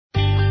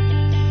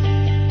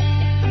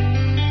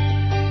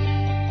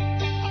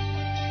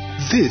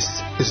This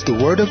is the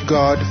Word of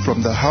God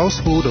from the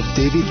Household of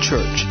David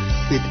Church.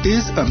 It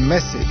is a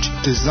message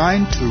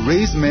designed to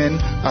raise men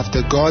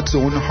after God's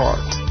own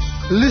heart.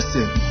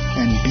 Listen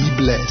and be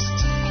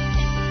blessed.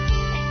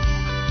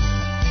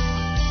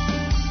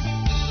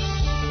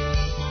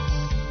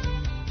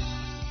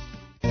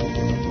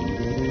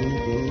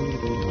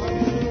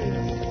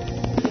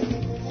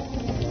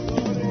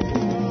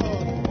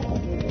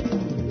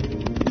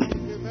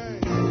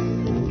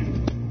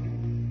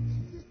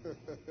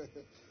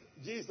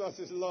 Jesus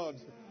is Lord.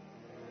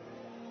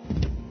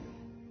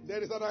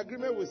 There is an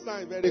agreement we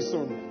sign very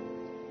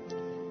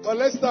soon. But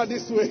let's start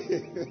this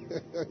way.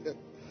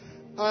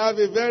 I have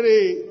a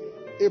very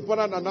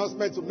important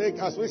announcement to make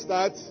as we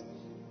start.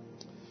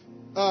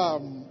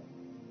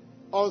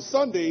 On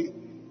Sunday,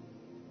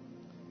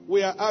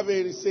 we are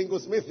having a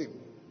singles meeting.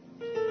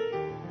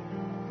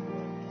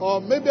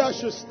 Or maybe I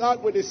should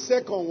start with the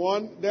second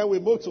one, then we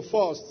move to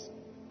first.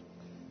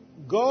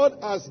 God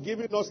has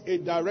given us a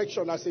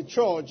direction as a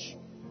church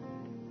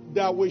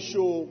that we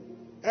should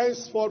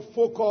henceforth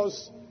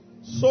focus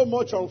so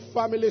much on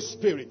family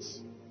spirit.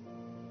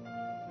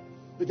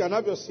 You can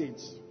have your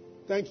seats.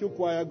 Thank you,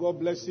 choir.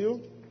 God bless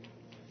you.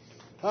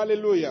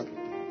 Hallelujah.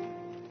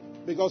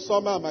 Because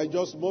somehow I might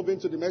just move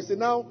into the message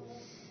now.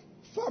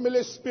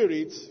 Family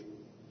spirit,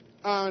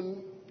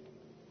 and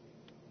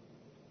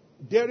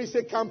there is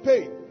a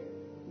campaign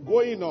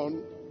going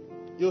on.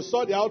 You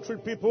saw the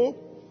outreach people.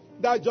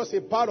 That's just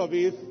a part of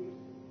it.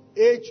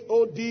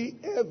 HOD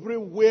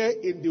everywhere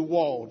in the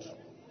world.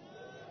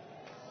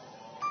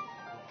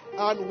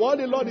 And what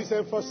the Lord is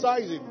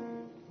emphasizing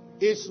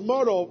is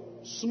more of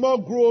small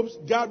groups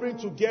gathering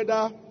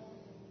together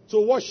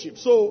to worship.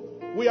 So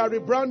we are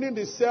rebranding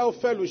the cell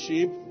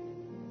fellowship.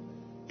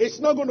 It's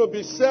not going to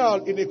be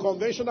cell in a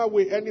conventional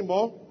way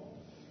anymore.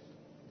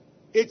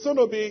 It's going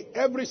to be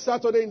every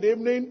Saturday in the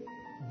evening,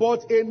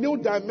 but a new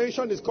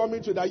dimension is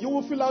coming to that. You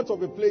will feel out of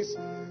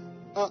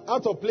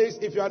place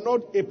if you are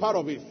not a part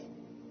of it.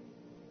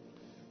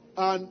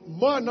 And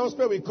more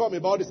announcement will come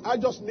about this. I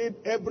just need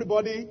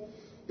everybody.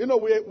 We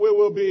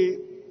will be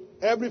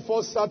every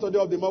first Saturday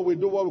of the month. We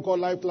do what we call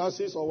live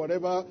classes or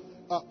whatever,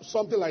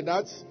 something like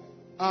that.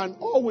 And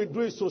all we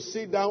do is to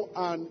sit down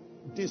and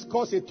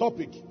discuss a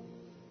topic.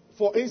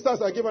 For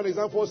instance, I give an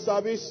example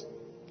service,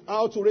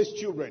 how to raise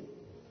children.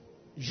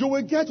 You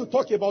will get to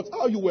talk about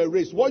how you were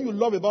raised, what you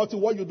love about it,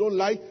 what you don't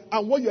like,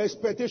 and what your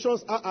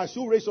expectations are as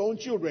you raise your own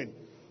children.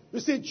 You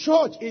see,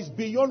 church is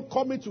beyond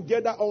coming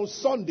together on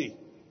Sunday.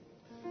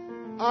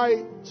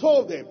 I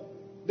told them,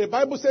 the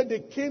Bible said the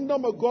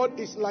kingdom of God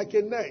is like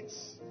a net.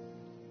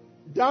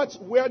 That's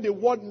where the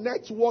word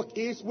network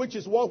is, which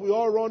is what we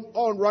all run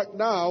on right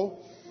now.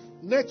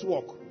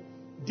 Network.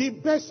 The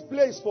best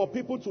place for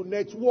people to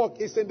network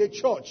is in the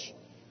church.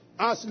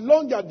 As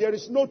long as there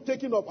is no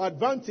taking of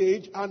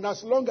advantage and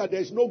as long as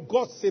there is no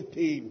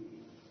gossiping.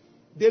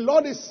 The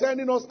Lord is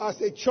sending us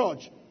as a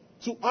church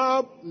to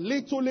have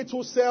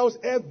little cells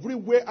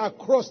everywhere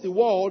across the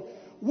world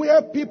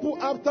where people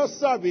after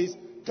service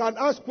can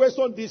ask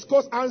questions,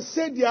 discuss, and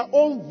say their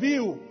own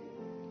view.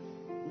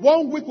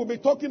 1 week we'll be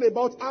talking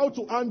about how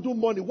to handle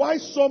money. Why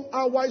some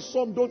are, why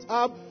some don't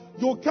have.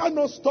 You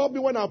cannot stop me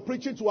when I'm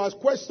preaching to ask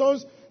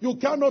questions. You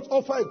cannot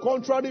offer a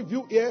contrary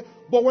view here.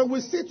 But when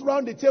we sit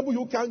around the table,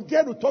 you can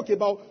get to talk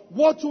about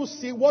what you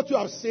see, what you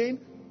have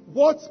seen,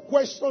 what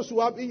questions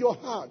you have in your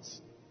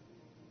hearts.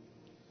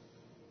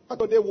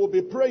 Today we'll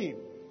be praying.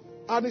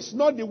 And it's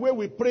not the way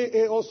we pray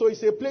here also.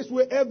 It's a place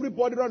where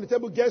everybody around the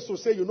table gets to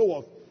say, you know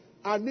what?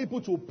 I need people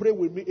to pray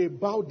with me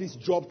about this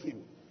job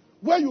thing.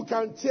 Where you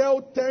can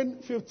tell 10,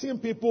 15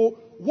 people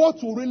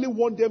what you really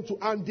want them to,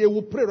 and they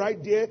will pray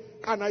right there,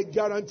 and I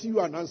guarantee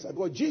you an answer.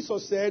 Because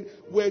Jesus said,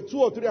 where 2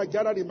 or 3 are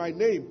gathered in my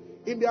name,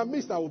 in their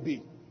midst I will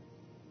be.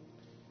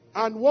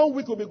 And 1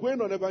 week will be going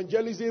on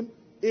evangelism,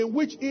 in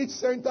which each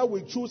center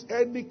will choose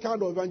any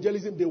kind of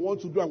evangelism they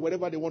want to do and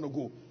wherever they want to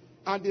go.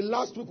 And the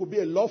last week will be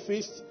a love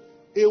feast,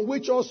 in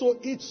which also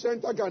each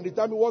center can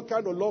determine what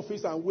kind of love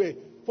feast and where.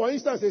 For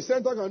instance, a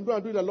center can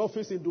do the love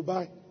feast in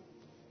Dubai.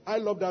 I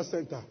love that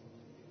center.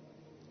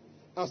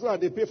 As long as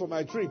they pay for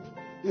my trip.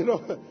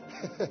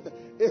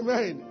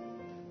 Amen.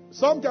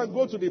 Some can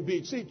go to the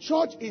beach. See,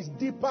 church is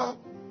deeper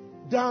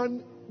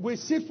than we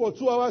sit for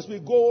 2 hours, we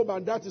go home,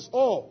 and that is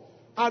all.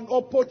 And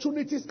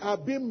opportunities are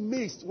being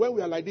missed when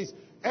we are like this.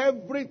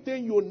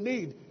 Everything you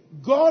need,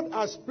 God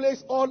has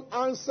placed all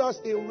answers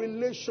in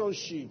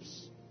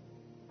relationships.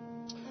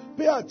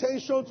 Pay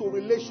attention to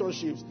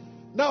relationships.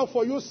 Now,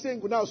 for you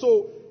single now,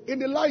 so in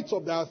the light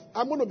of that,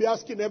 I'm going to be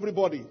asking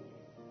everybody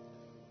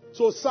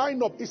to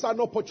sign up. It's an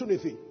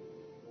opportunity.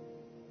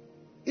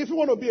 If you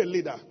want to be a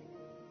leader,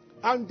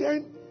 and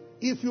then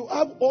if you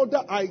have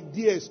other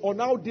ideas on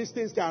how these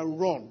things can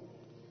run,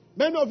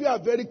 many of you are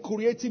very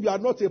creative. You are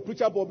not a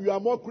preacher, but you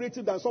are more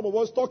creative than some of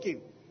us talking.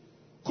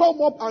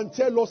 Come up and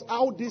tell us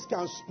how this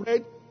can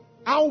spread,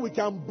 how we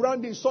can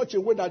brand in such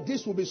a way that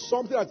this will be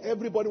something that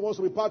everybody wants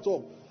to be part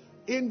of.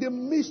 In the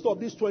midst of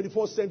this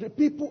 21st century,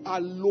 people are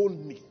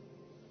lonely.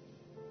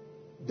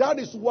 That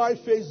is why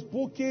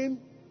Facebooking,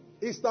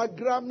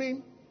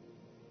 Instagramming,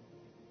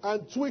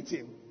 and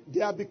tweeting,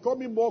 they are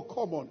becoming more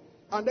common.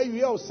 And then you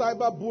hear of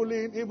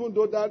cyberbullying, even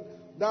though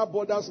that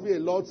bothers me a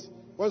lot.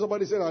 When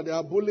somebody says that they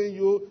are bullying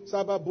you,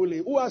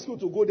 cyberbullying, who asked you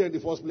to go there in the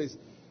first place?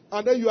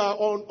 And then you are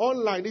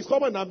online. It's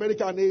common in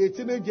America, and a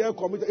teenage girl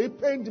committed.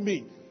 It pained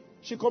me.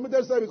 She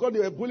committed suicide because they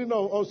were bullying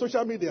on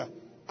social media.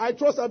 I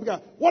trust her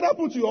because what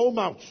happened to your own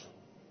mouth?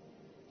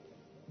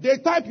 They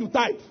type, you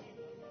type.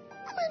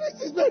 I mean,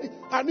 this is very...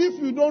 And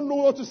if you don't know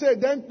what to say,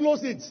 then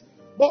close it.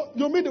 But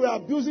you mean they were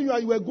abusing you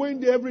and you were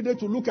going there every day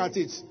to look at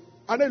it.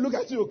 And then look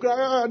at you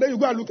cry, and then you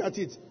go and look at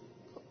it.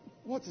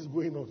 What is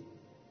going on?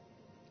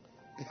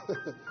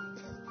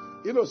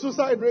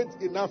 Suicide rate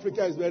in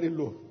Africa is very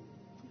low.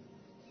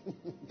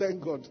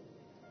 Thank God.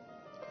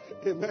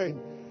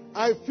 Amen.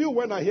 I feel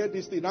when I hear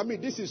this thing, I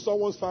mean, this is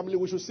someone's family,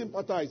 we should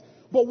sympathize.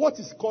 But what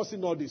is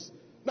causing all this?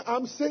 Now,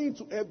 I'm saying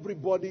to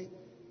everybody,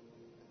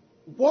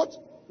 what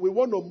we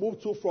want to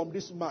move to from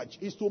this match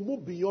is to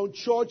move beyond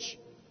church.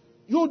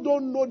 You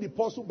don't know the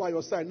person by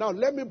your side. Now,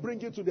 let me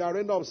bring you to the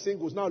arena of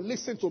singles. Now,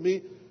 listen to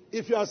me.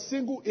 If you are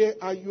single here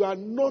and you are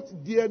not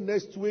there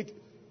next week,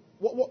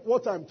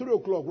 what time? 3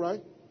 o'clock,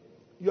 right?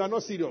 You are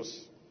not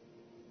serious.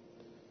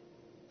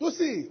 You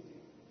see,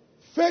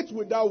 faith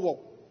without work.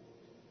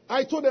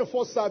 I told them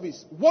first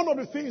service, one of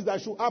the things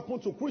that should happen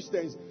to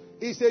Christians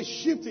is a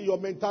shift in your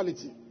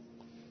mentality.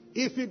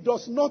 If it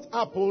does not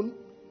happen,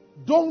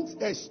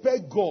 don't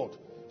expect God.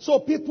 So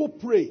people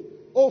pray,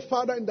 oh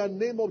Father, in the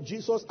name of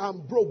Jesus,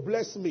 I'm broke,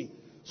 bless me.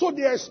 So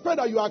they expect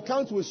that your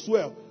account will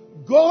swell.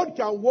 God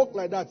can work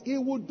like that. He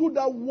will do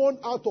that 1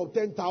 out of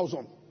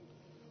 10,000.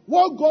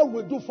 What God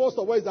will do first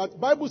of all is that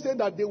Bible said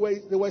that they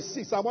were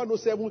sick. Psalm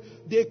 107,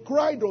 they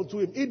cried unto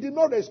him. He did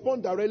not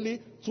respond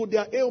directly to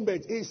their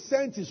ailment. He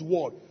sent his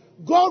word.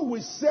 God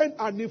will send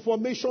an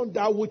information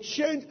that will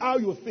change how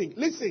you think.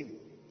 Listen,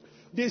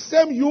 the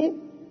same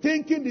you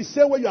thinking the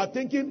same way you are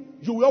thinking,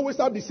 you will always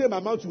have the same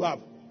amount you have.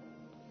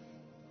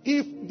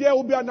 If there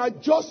will be an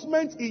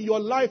adjustment in your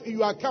life, in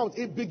your account,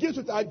 it begins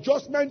with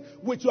adjustment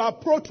with your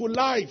approach to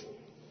life.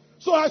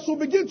 So as you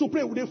begin to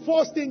pray, the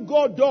first thing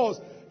God does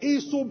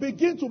is to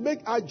begin to make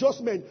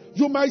adjustment.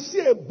 You might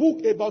see a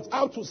book about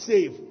how to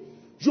save.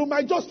 You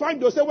might just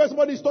find yourself where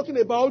somebody is talking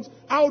about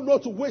how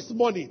not to waste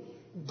money.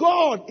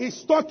 God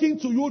is talking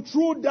to you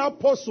through that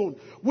person.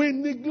 We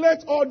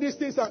neglect all these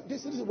things.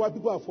 This is why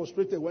people are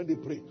frustrated when they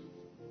pray.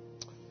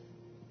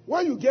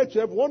 When you get to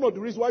heaven, one of the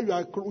reasons why you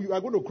are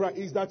going to cry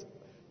is that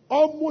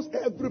almost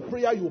every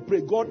prayer you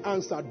pray, God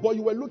answered. But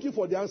you were looking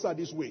for the answer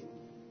this way.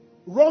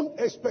 Wrong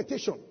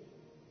expectation.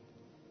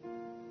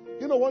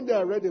 One day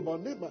I read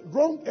about it.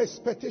 Wrong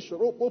expectation.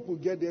 Hope we'll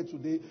get there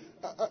today.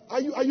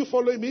 Are you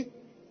following me?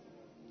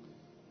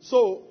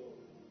 So,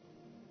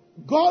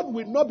 God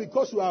will not,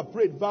 because you are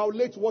prayed,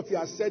 violate what he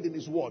has said in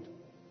his word.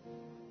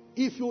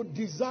 If you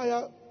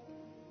desire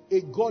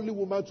a godly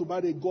woman to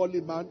marry a godly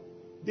man,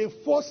 the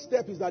first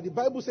step is that the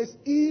Bible says,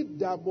 he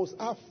that must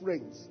have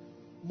friends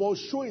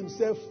must show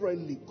himself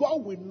friendly.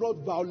 God will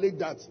not violate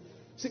that.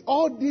 See,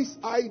 all this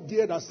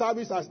idea that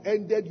service has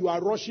ended, you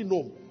are rushing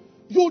home.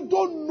 You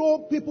don't know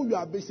people you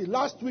are busy.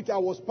 Last week I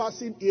was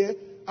passing here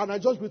and I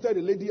just greeted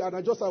a lady and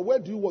I just said, where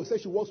do you work? She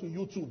said she works with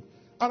YouTube.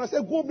 And I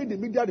said, go meet the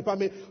media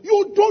department.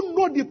 You don't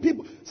know the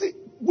people. See,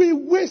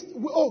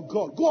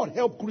 God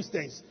help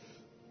Christians.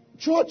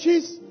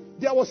 Churches,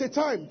 there was a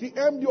time, the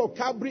MD of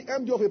Cadbury,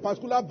 MD of a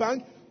particular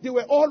bank, they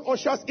were all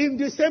ushers in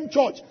the same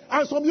church.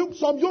 And some young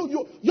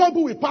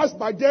people will pass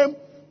by them,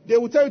 they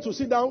will tell you to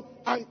sit down,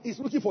 and he's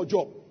looking for a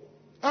job.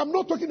 I'm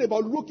not talking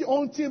about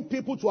hunting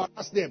people to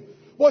harass them.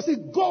 But see,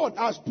 God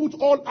has put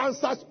all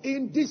answers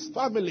in this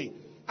family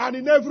and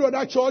in every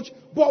other church,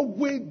 but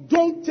we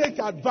don't take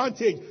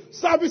advantage.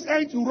 Service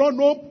ends, you run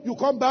home, you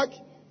come back.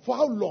 For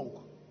how long?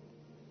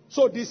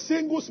 So the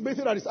singles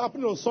meeting that is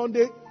happening on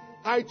Sunday,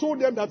 I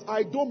told them that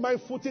I don't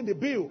mind footing the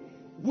bill.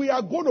 We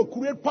are going to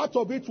create, part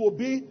of it will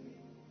be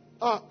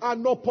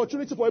an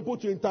opportunity for people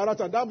to interact,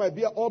 and that might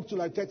be up to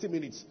like 30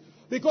 minutes.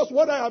 Because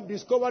what I have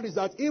discovered is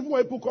that even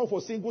when people come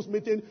for singles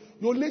meeting,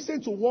 you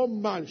listen to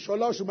one man,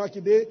 Sola,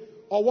 Osunmakinde,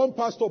 or one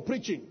pastor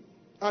preaching.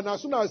 And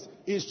as soon as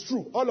it's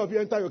true, all of you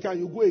enter your car,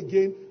 you go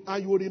again,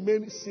 and you will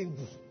remain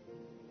single.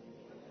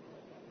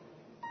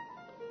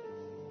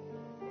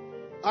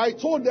 I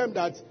told them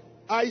that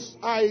I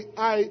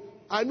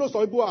know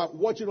some people are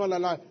watching all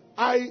along.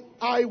 I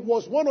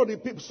was one of the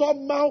people.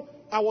 Somehow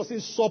I was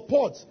in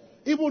support,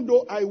 even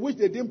though I wish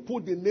they didn't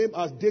put the name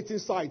as dating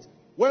site.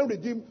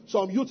 When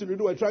some youth in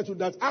the were trying to do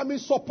that, I'm in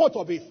support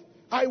of it.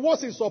 I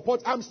was in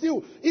support. I'm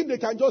still, if they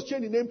can just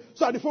change the name,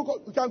 so that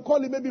we can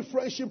call it maybe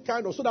friendship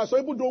kind of, so that some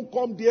people don't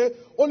come there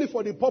only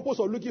for the purpose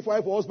of looking for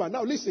a husband.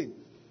 Now listen,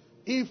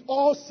 if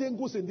all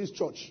singles in this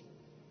church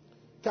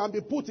can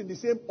be put in the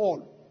same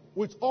hall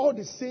with all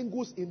the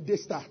singles in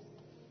Daystar,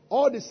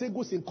 all the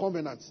singles in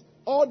Covenants,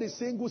 all the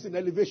singles in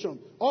Elevation,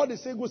 all the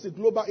singles in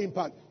Global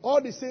Impact,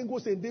 all the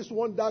singles in this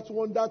one, that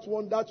one, that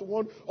one, that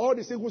one, all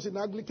the singles in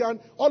Anglican,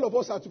 all of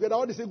us are together,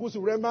 all the singles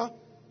in Rema.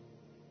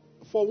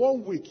 For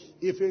 1 week,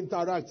 if you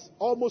interact,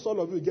 almost all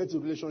of you get a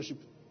relationship.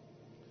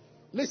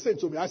 Listen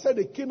to me. I said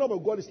the kingdom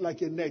of God is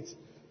like a net.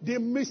 The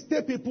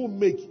mistake people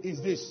make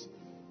is this.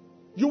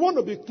 You want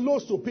to be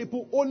close to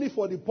people only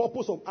for the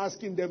purpose of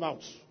asking them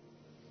out.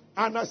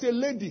 And as a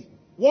lady,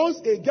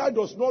 once a guy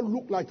does not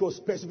look like your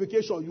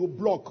specification, you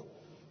block.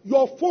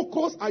 Your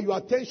focus and your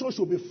attention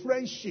should be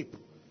friendship.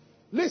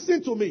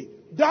 Listen to me.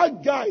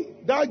 That guy,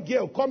 that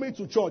girl coming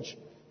to church,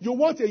 you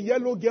want a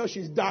yellow girl,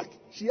 she's dark.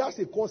 She has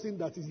a cousin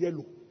that is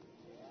yellow.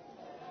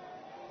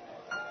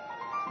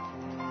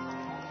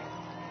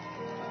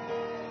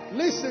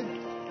 Listen.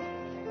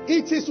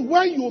 It is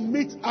when you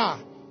meet her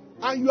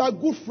and you are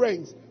good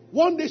friends.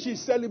 One day she's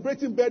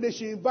celebrating birthday,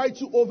 she invites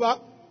you over.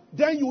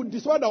 Then you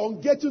decide on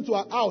getting to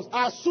her house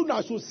as soon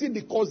as you see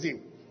the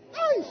cousin.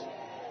 Nice.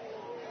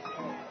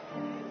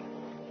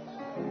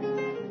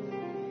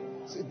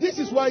 See, this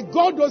is why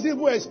God doesn't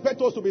even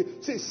expect us to be.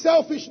 See,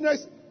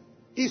 selfishness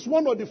is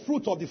one of the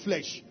fruits of the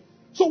flesh.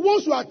 So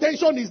once your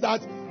attention is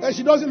that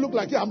she doesn't look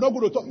like you, I'm not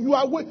going to talk.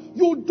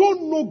 You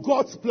don't know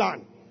God's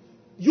plan.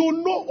 You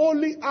know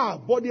only her,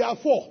 but there are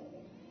four.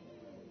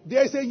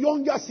 There is a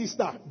younger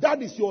sister.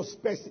 That is your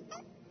special.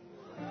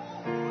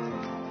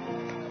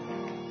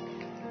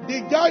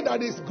 The guy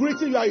that is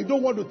greeting you and you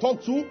don't want to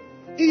talk to,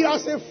 he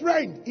has a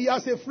friend. He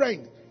has a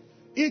friend.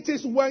 It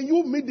is when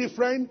you meet the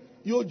friend,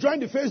 you join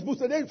the Facebook,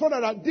 and then find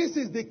out that this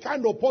is the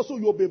kind of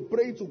person you've been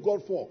praying to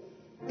God for.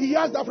 He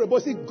has that friend.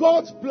 But see,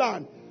 God's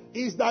plan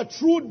is that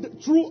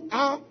through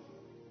her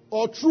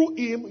or through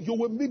him, you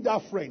will meet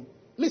that friend.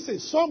 Listen,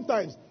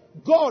 sometimes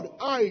God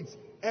hides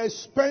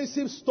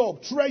expensive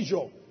stuff,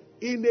 treasure,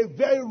 in a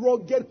very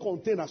rugged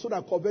container so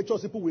that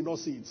covetous people will not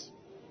see it.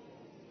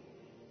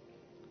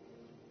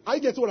 I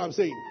get what I'm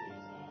saying.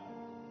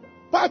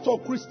 Part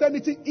of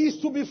Christianity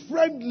is to be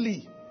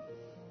friendly.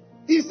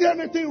 Is there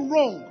anything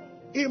wrong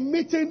in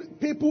meeting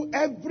people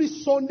every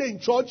Sunday in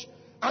church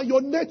and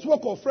your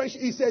network of friends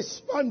is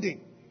expanding?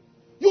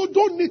 You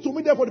don't need to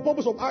meet them for the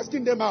purpose of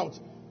asking them out.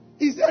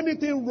 Is there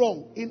anything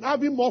wrong in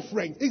having more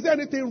friends? Is there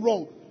anything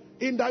wrong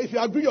in that if you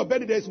agree your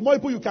birthday, there's more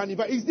people you can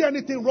invite? Is there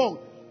anything wrong?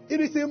 It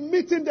is a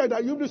meeting there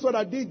that you do so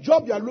that the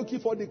job you are looking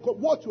for,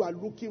 what you are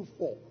looking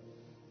for,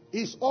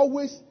 is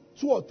always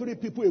 2 or 3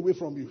 people away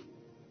from you.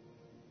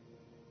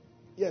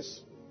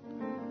 Yes.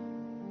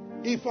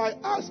 If I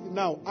ask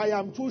now, I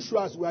am too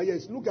sure as we are here.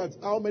 Look at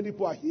how many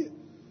people are here.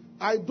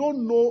 I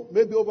don't know,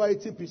 maybe over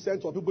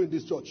 80% of people in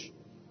this church.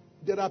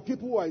 There are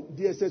people who are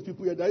DSS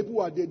people here. There are people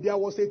who are there. There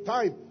was a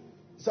time,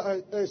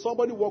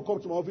 somebody walked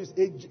up to my office,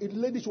 a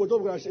lady, she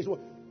was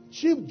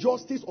Chief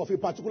Justice of a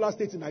particular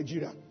state in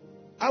Nigeria.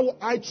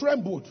 I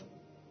trembled.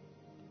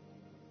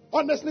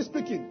 Honestly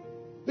speaking.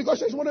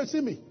 Because she wanted to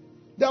see me.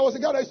 There was a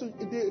guy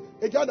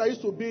that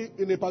used to be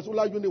in a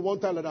particular unit one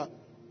time like that.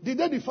 The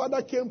day the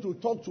father came to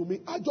talk to me,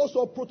 I just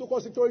saw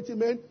protocol security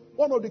men,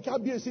 one of the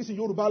KBACs in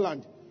Yoruba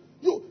land.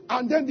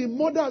 And then the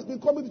mother has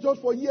been coming to church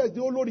for years,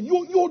 the old lady.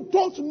 You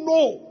don't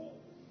know.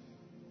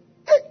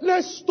 Hey,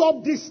 let's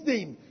stop this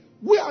thing.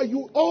 Where are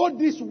you? All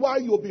this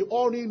while you'll be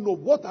honoring, no.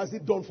 What has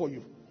it done for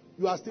you?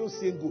 You are still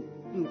single.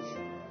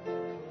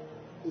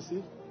 You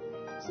see?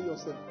 See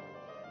yourself.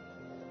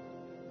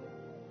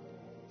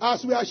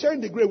 As we are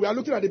sharing the grave, we are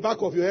looking at the back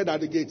of your head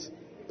at the gate.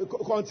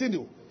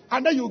 Continue.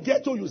 And then you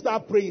get to, you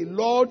start praying,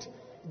 Lord,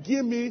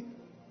 give me.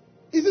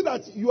 Is it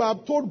that you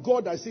have told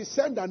God that, say,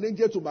 send an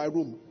angel to my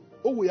room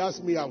who will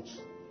ask me out?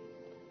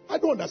 I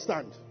don't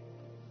understand.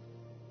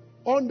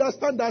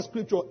 Understand that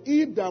scripture.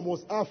 He that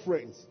must have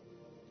friends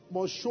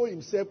must show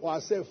himself or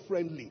herself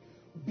friendly.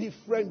 Be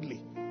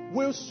friendly.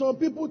 Will some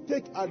people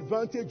take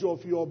advantage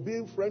of your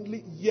being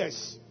friendly?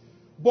 Yes.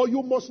 But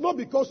you must not,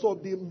 because of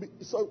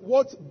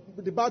what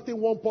the bad thing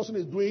one person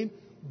is doing,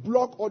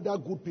 block other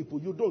good people.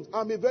 You don't.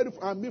 I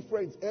meet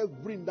friends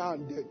every now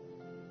and then.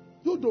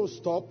 You don't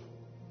stop.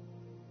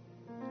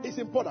 It's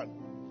important.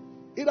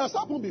 It has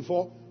happened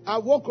before. I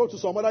walk up to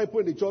some other people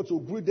in the church to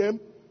greet them,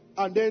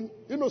 and then,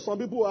 some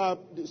people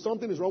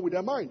something is wrong with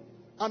their mind.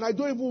 And I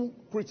don't even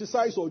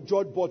criticize or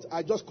judge, but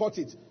I just cut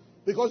it.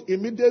 Because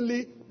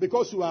immediately,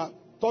 because you are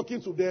talking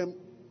to them,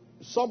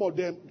 some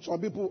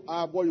people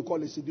have what you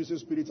call a seducing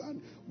spirit,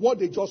 and what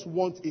they just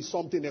want is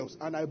something else,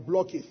 and I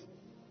block it.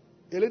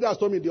 A lady has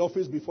told me in the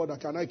office before that,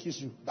 can I kiss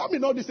you? That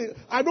means not this thing.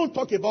 I don't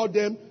talk about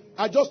them.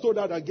 I just told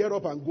her that get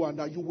up and go, and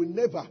that you will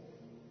never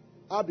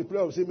have the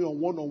pleasure of seeing me on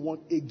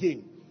one-on-one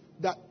again.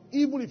 That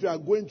even if you are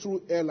going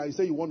through hell and you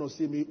say you want to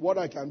see me, what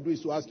I can do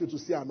is to ask you to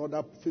see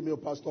another female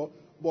pastor,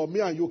 but me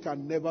and you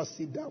can never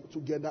sit down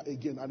together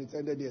again, and it's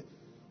ended there.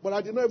 But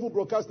I did not even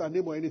broadcast her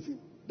name or anything.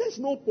 There's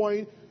no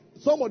point.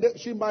 Some of them,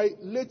 she might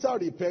later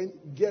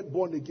repent, get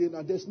born again,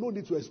 and there's no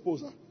need to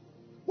expose her.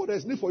 But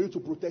there's need for you to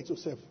protect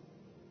yourself.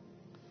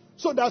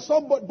 So that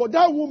somebody, but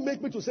that won't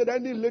make me to say that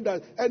any lady,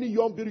 any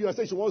young beauty, you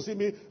say she won't see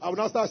me, I will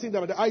not start seeing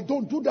them. I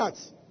don't do that.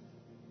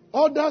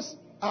 Others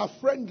are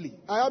friendly.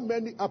 I have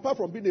many, apart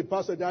from being a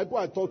pastor, there are people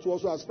I talk to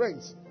also as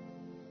friends.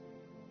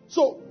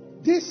 So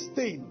this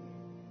thing,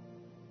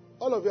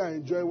 all of you are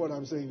enjoying what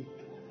I'm saying.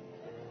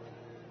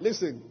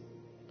 Listen,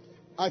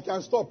 I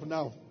can stop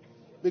now.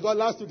 Because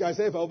last week I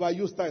said if I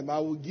overuse time, I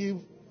will give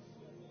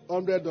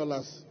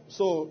 $100.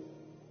 So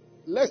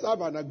let's have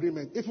an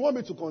agreement. If you want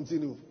me to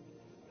continue,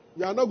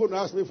 You are not going to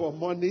ask me for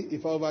money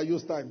if I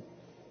overuse time.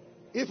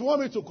 If you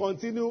want me to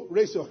continue,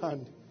 raise your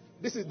hand.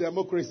 This is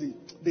democracy.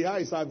 The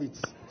eyes have it.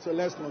 So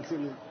let's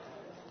continue.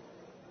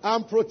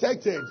 I'm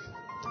protected.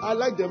 I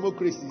like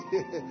democracy.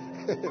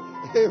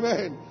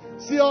 Amen.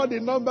 See all the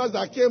numbers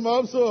that came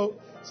up, so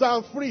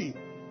I'm free.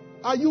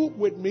 Are you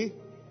with me?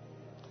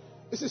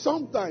 You see,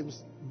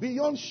 sometimes,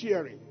 beyond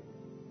sharing,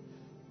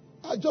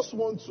 I just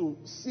want to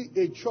see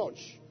a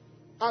church.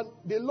 And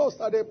the Lord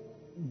started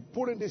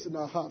putting this in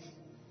our heart.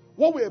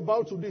 What we're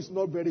about to do is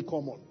not very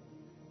common.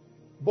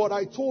 But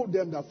I told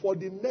them that for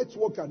the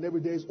network and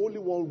every day is only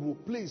one rule.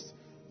 Please,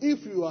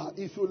 if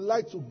you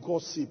like to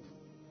gossip,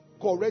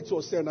 correct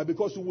yourself now,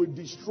 because you will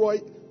destroy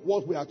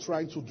what we are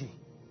trying to do.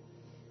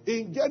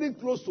 In getting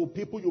close to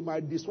people, you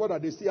might destroy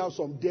that they still have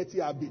some dirty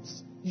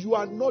habits. You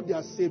are not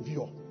their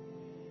savior.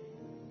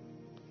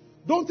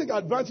 Don't take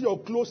advantage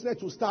of closeness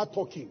to start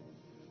talking.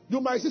 You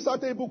might see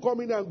certain people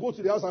come in and go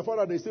to the house and find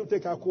out they still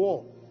take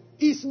alcohol.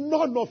 It's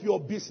none of your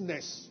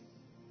business.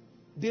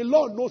 The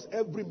Lord knows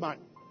every man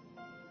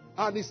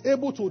and is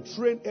able to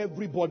train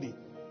everybody.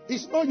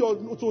 It's not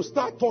your to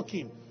start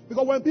talking.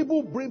 Because when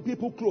people bring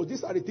people close,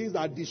 these are the things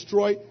that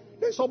destroy.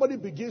 Then somebody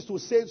begins to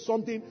say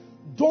something.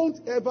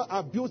 Don't ever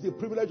abuse the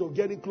privilege of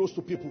getting close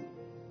to people.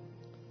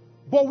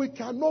 But we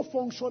cannot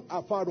function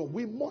afar off.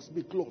 We must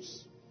be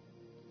close.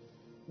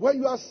 When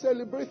you are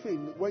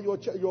celebrating, when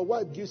your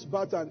wife gives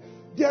birth, and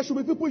there should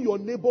be people in your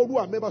neighborhood who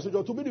are members of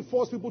your to be the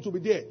first people to be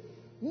there.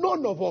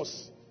 None of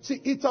us. See,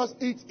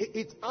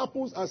 it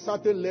happens at a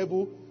certain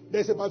level.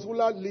 There's a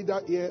particular leader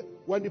here.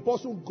 When the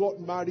person got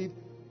married,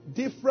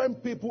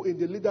 different people in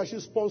the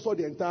leadership sponsor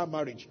the entire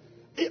marriage.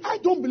 I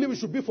don't believe it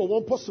should be for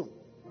one person.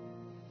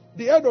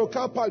 The head of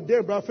car park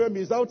there, Brafemi,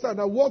 is outside,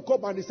 and I woke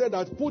up and he said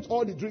that put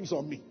all the drinks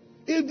on me.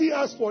 If they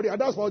asked for it, and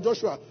that's for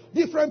Joshua.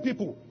 Different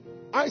people.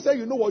 I said,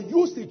 you know what,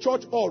 use the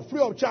church hall,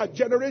 free of charge,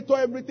 generator,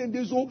 everything,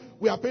 diesel,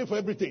 we are paying for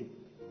everything.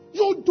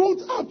 You don't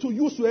have to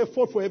use your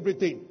effort for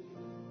everything.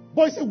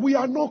 But he said, we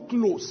are not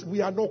close.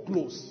 We are not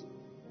close.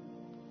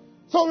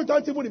 Some of you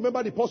can't even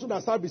remember the person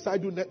that sat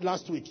beside you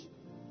last week.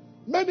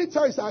 Many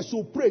times I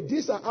should pray.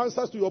 These are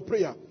answers to your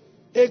prayer.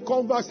 A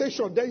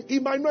conversation. Then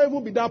it might not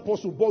even be that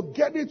person, but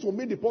getting to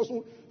meet the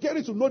person,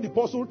 getting to know the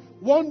person.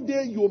 One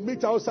day you'll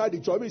meet outside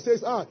the church. He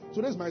says,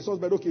 today's my son's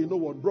birthday. Okay, you know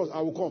what, bros,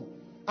 I will come.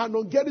 And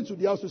on getting to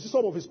the house, you see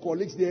some of his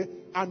colleagues there,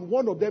 and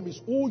one of them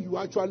is who you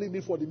actually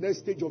need for the next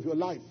stage of your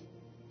life.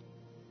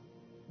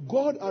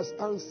 God has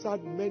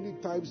answered many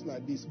times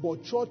like this,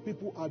 but church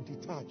people are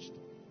detached.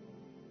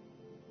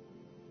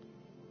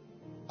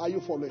 Are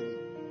you following me?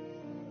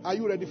 Are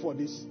you ready for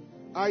this?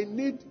 I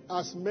need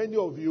as many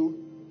of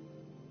you,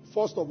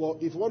 first of all,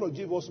 if you want to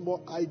give us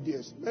more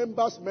ideas.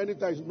 Members many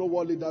times know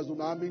what leaders do.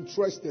 I'm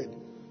interested.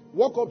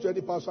 Walk up to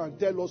any pastor and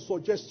tell us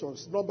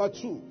suggestions. Number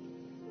 2,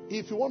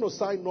 if you want to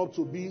sign up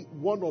to be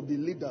one of the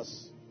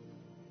leaders,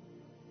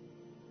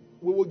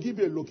 we will give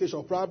you a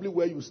location, probably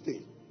where you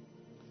stay.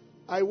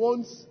 I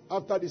want,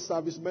 after the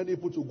service, many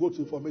people to go to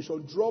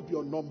information. Drop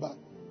your number.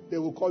 They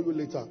will call you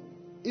later.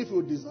 If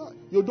you desire.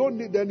 You don't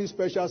need any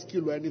special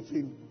skill or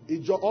anything.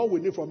 All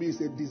we need from you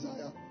is a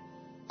desire.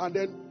 And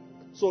then,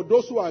 so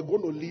those who are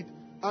going to lead,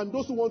 and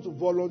those who want to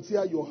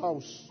volunteer your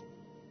house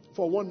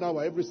for 1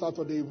 hour every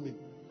Saturday evening,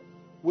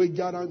 we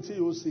guarantee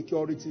you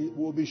security.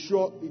 We'll be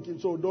sure.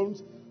 So don't.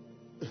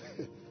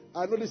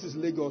 I know this is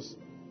Lagos.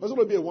 It's going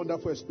to be a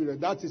wonderful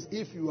experience. That is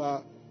if you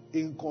are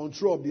in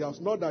control of the house.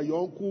 Not that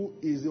your uncle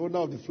is the owner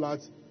of the flat.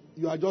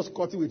 You are just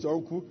cutting with your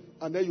uncle,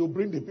 and then you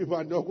bring the people,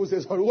 and the uncle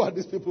says, who are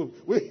these people?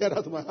 We get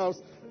out of my house.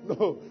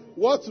 No.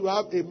 What to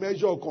have a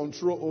measure of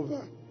control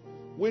over.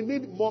 We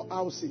need more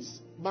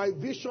houses. My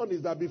vision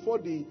is that before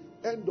the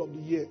end of the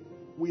year,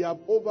 we have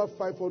over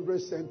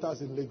 500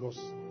 centers in Lagos.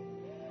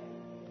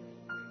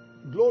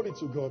 Glory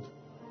to God.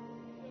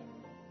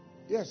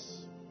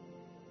 Yes.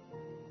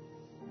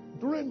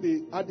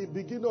 At the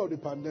beginning of the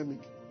pandemic,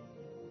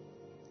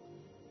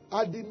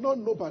 I did not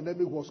know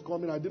pandemic was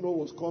coming. I didn't know it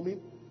was coming.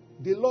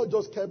 The Lord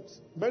just kept,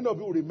 many of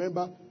you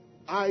remember,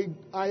 I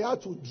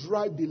had to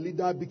drive the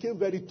leader. It became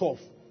very tough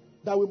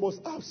that we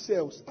must have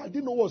cells. I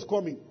didn't know what was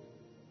coming.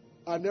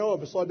 And then all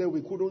of a sudden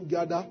we couldn't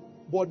gather.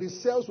 But the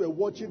cells were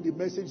watching the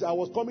message. I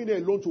was coming here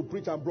alone to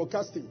preach and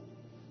broadcasting.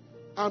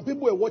 And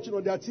people were watching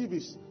on their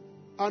TVs.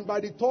 And by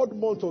the 3rd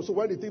month or so,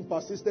 when the thing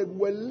persisted, we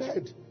were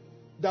led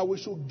that we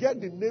should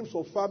get the names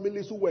of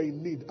families who were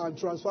in need and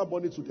transfer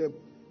money to them.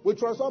 We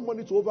transferred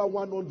money to over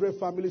 100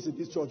 families in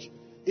this church.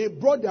 It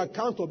brought the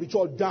account of the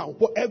church down,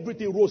 but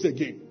everything rose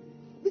again.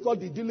 Because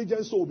the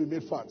diligent soul will be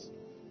made fat.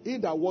 He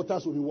that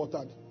waters will be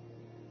watered.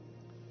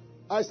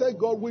 I said,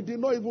 God, we did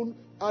not even,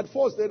 at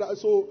first,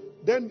 so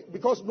then,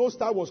 because no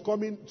staff was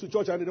coming to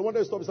church and they wanted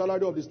to stop the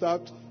salary of the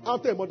staff,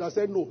 after a month I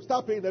said, no,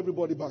 start paying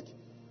everybody back.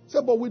 I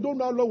said, but we don't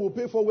know how long we'll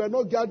pay for. We're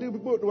not gathering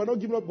people, we're not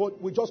giving up,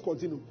 but we just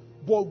continue.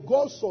 But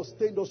God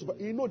sustained us.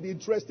 You know the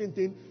interesting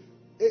thing?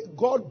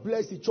 God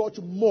blessed the church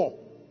more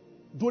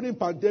during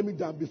pandemic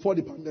than before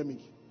the pandemic.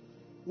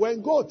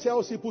 When God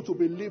tells people to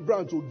be liberal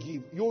and to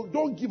give, you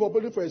don't give up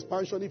only for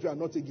expansion if you are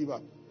not a giver.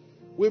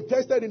 We've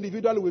tested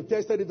individually, we've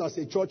tested it as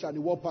a church, and it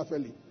worked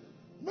perfectly.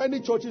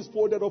 Many churches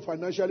folded up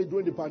financially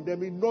during the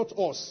pandemic, not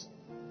us.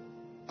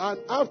 And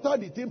after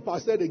the thing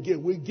passed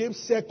again, we gave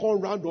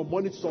second round of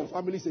money to some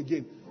families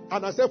again.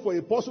 And I said, for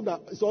a person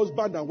that is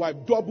husband and wife,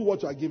 double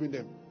what you are giving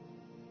them.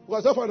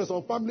 Because I found that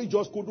some family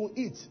just couldn't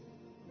eat.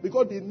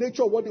 Because the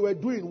nature of what they were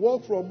doing,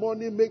 work from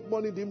money, make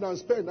money, didn't and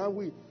spend.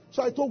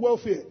 So I told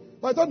welfare.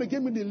 By the time they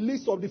gave me the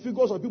list of the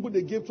figures of people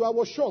they gave to, I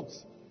was shocked.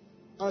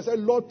 And I said,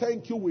 Lord,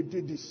 thank you, we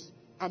did this.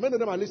 And many of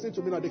them are listening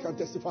to me now, they can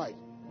testify.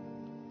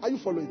 Are you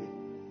following me?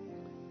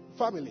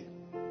 Family.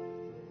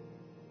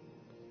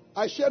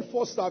 I shared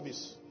first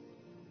service.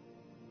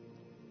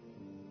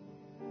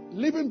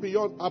 Living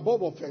beyond,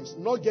 above offense,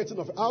 not getting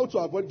offended, how to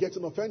avoid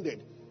getting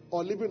offended,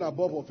 or living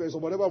above offense,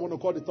 or whatever I want to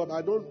call the topic.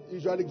 I don't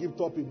usually give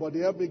topic, but they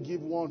help me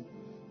give one.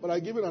 But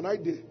I give it an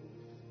idea.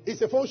 It's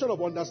a function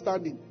of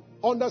understanding.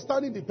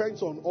 Understanding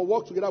depends on or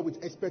work together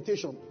with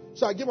expectation.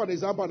 So I give an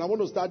example, and I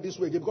want to start this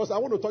way again, because I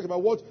want to talk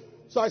about what.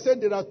 So I said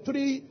there are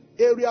 3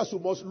 areas you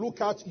must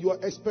look at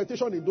your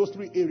expectation in those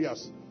 3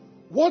 areas.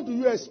 What do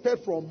you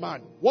expect from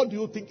man? What do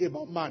you think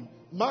about man?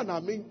 Man,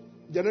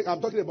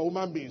 I'm talking about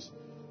human beings.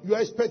 Your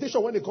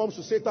expectation when it comes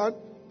to Satan,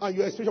 and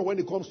your expectation when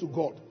it comes to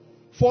God.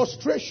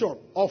 Frustration,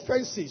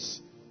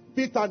 offenses,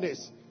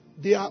 bitterness,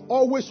 they are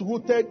always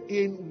rooted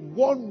in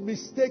one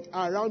mistake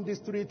around this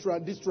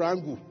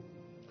triangle.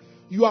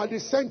 You are the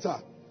center.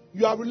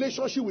 You have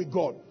relationship with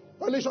God,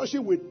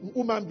 relationship with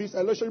human beings,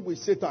 relationship with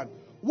Satan.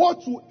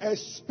 What to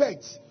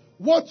expect,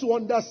 what to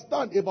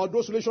understand about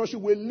those relationships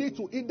will lead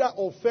to either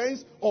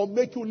offense or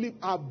make you live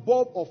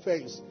above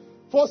offense.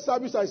 First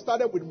service I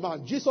started with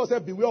man. Jesus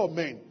said, beware of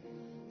men.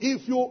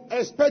 If you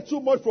expect too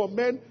much from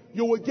men,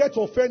 you will get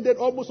offended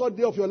almost all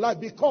day of your life.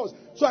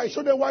 So I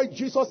showed them why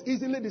Jesus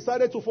easily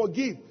decided to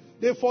forgive.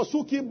 They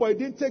forsook him, but he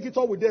didn't take it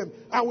all with them.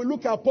 And we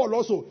look at Paul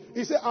also.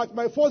 He said, at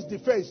my first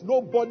defense,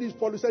 nobody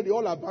said they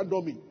all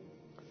abandoned me.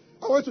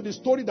 I went to the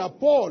story that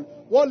Paul,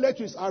 what led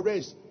to his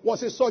arrest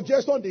was a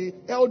suggestion the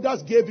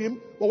elders gave him.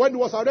 But when he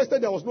was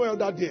arrested, there was no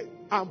elder there.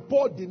 And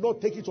Paul did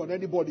not take it on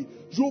anybody.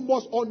 You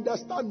must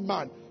understand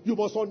man. You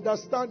must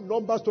understand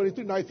Numbers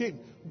 23:19.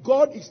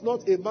 God is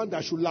not a man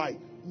that should lie.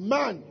 A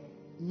man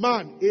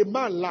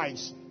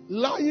lies.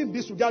 Lying in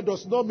this regard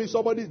does not mean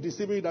somebody is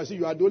deceiving you that say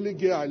you are the only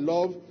girl I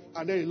love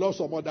and then he loves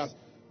some others.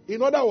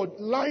 In other words,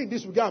 lying in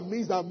this regard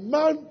means that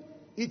man,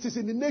 it is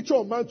in the nature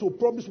of man to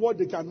promise what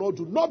they cannot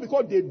do. Not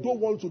because they don't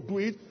want to do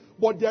it,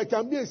 but there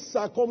can be a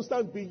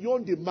circumstance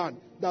beyond the man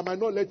that might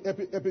not let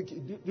epic.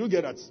 Do you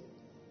get that?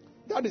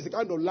 That is the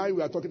kind of lie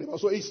we are talking about.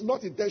 So it's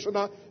not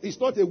intentional. It's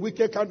not a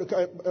wicked kind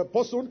of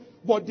person,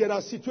 but there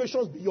are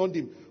situations beyond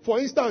him. For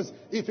instance,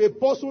 if a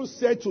person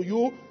said to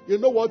you, you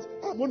know what,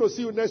 I'm going to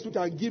see you next week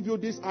and give you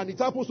this, and it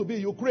happens to be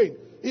Ukraine.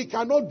 He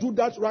cannot do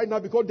that right now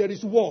because there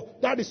is war.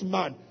 That is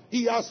man.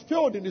 He has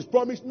failed in his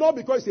promise, not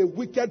because he's a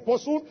wicked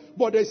person,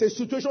 but there's a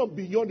situation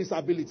beyond his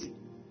ability.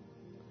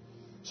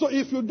 So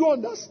if you do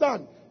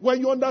understand, when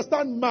you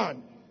understand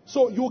man,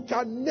 so you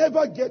can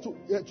never get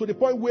to the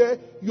point where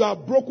you are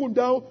broken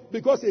down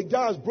because a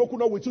guy has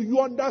broken up with you. You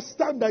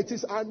understand that it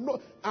is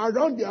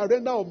around the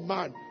arena of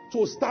man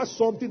to start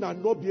something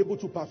and not be able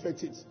to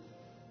perfect it.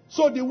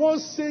 So the one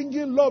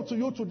singing love to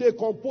you today,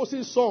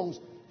 composing songs,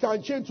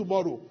 can change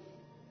tomorrow.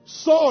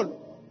 Saul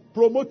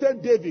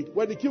promoted David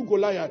when he killed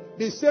Goliath.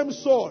 The same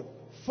Saul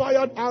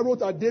fired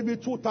arrows at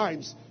David 2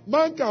 times.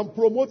 Man can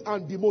promote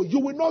and demote. You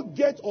will not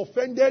get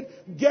offended,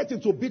 get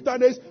into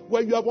bitterness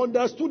when you have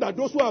understood that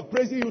those who are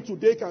praising you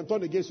today can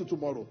turn against you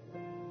tomorrow.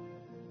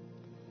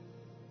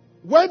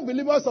 When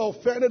believers are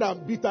offended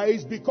and bitter,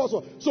 it's because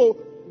of... So,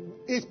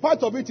 it's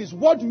part of it is,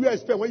 what do you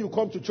expect when you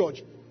come to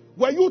church?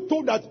 Were you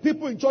told that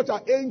people in church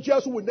are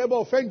angels who will never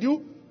offend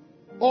you?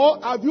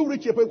 Or have you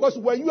reached a point? Because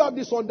when you have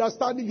this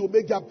understanding, you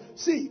make gap.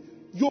 See,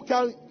 you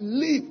can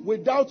live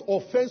without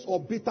offense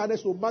or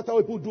bitterness no matter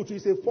what people do to you.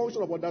 It's a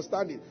function of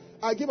understanding.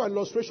 I give an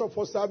illustration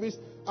for service.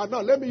 And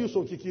now let me use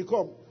Okiki.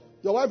 Come.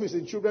 Your wife is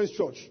in children's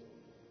church.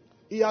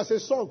 He has a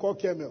son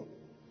called Kemel.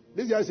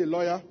 This guy is a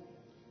lawyer.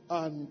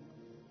 And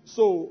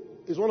so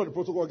he's one of the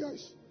protocol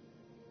guys.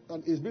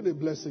 And it's been a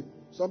blessing.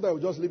 Sometimes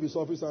he'll just leave his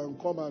office and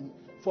come and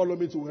follow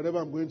me to wherever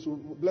I'm going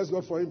to. Bless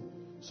God for him.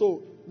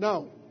 So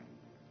now,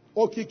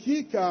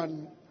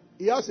 Okiki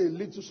he has a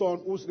little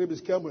son whose name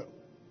is Kemel.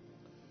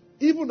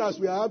 Even as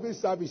we are having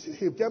service,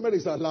 if Kemel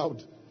is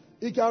allowed,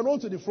 he can run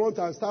to the front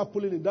and start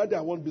pulling in. Daddy,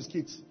 I want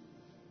biscuits.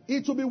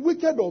 It will be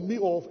wicked of me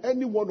or of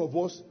any one of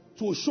us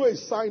to show a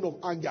sign of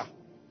anger.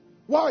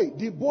 Why?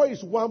 The boy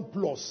is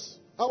 1+.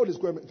 How old is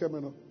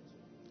Kemel now?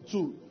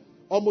 2.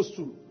 Almost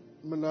 2.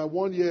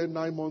 1 year,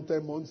 9 months,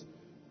 10 months.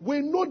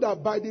 We know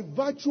that by the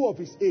virtue of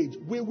his age,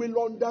 we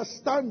will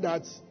understand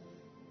that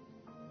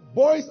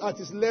boys at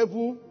his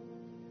level,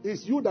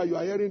 it's you that you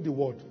are hearing the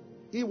word.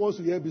 He wants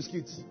to hear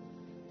biscuits.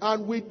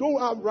 And we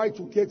don't have right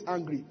to get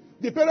angry.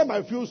 The parent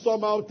might feel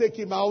somehow, take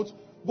him out.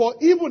 But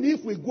even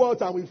if we go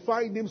out and we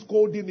find him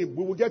scolding him,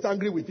 we will get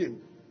angry with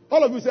him.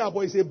 All of you say,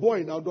 boy, he's a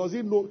boy now. Does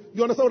he know?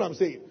 You understand what I'm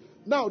saying?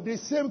 Now, the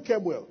same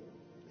Kemuel,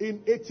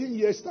 in 18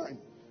 years' time,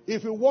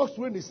 if he walks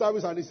during the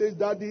service and he says,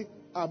 Daddy,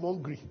 I'm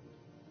hungry.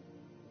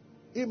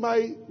 He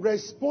might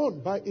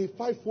respond by a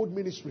fivefold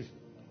ministry.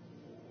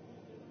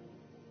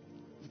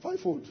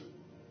 Fivefold.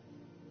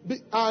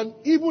 And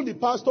even the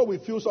pastor will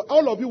feel so.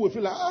 All of you will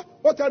feel like,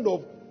 what kind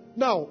of...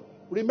 Now,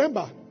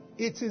 remember,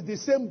 it is the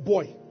same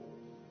boy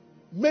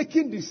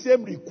making the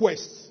same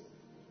requests.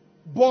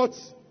 But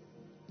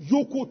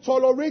you could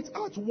tolerate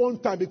at one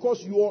time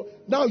because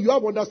now you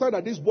have understanding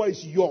that this boy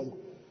is young.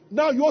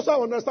 Now you also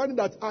have understanding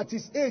that at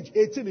his age,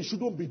 18, he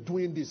shouldn't be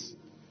doing this.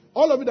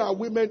 All of you that are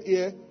women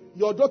here,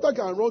 your daughter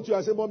can run to you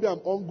and say, Mommy,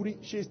 I'm hungry.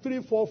 She's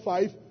 3, 4,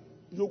 5.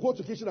 You go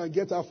to the kitchen and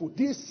get her food.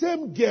 The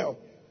same girl,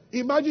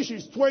 imagine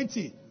she's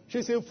 20.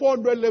 She's in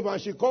 400 level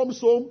and she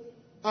comes home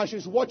and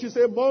she's watching,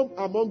 say, Mom,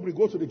 I'm hungry.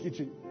 Go to the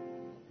kitchen.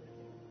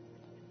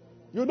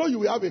 You know you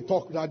will have a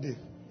talk that day.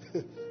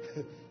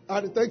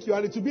 And thank you.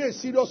 And it will be a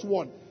serious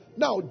one.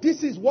 Now,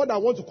 this is what I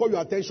want to call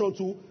your attention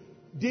to.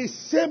 The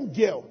same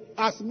girl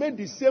has made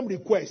the same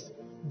request,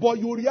 but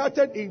you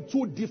reacted in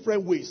 2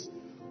 different ways.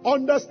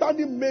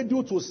 Understanding made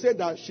you to say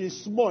that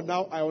she's small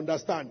now, I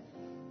understand.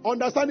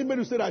 Understanding made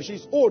you say that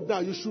she's old now.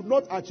 You should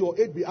not at your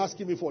age be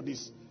asking me for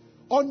this.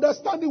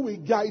 Understanding will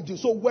guide you.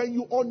 So when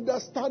you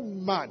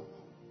understand man,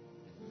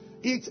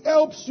 it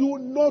helps you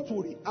not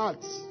to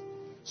react.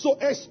 So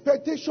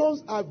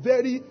expectations are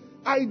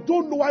I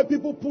don't know why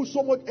people put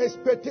so much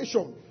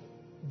expectation.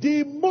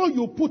 The more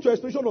you put your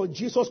expectation on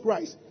Jesus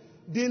Christ,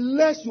 the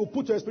less you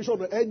put your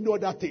expectation on any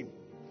other thing.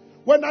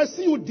 When I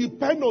see you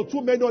depend on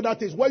too many other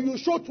things, when you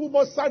show too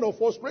much sign of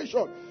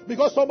frustration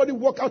because somebody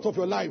walked out of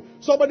your life,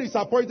 somebody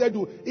disappointed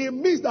you, it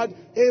means that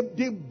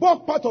the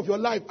bulk part of your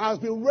life has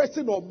been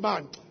resting on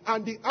man,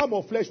 and the arm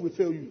of flesh will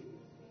fail you.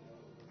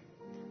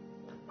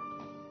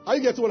 Are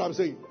you getting what I'm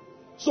saying?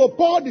 So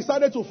Paul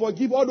decided to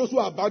forgive all those who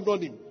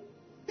abandoned him.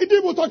 He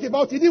didn't even talk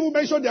about it. He didn't even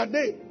mention their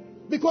name.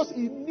 Because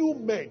he knew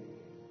men.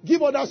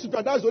 Give others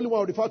scripture. That's the only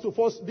one I refer to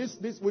first.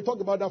 We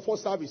talked about that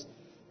first service.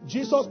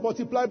 Jesus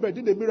multiplied bread,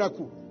 did a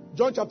miracle.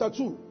 John chapter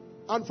 2.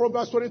 And from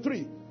verse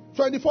 23,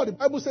 24, the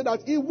Bible said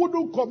that he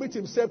wouldn't commit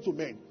himself to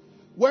men.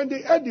 When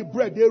they ate the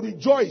bread, they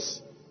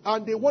rejoiced.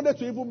 And they wanted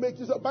to even make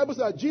this. The Bible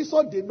said that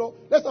Jesus did not.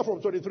 Let's start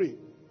from 23.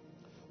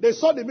 They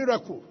saw the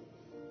miracle.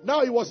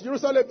 Now he was in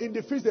Jerusalem in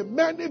the feast.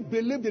 Many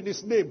believed in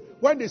his name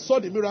when they saw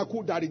the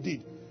miracle that he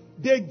did.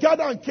 They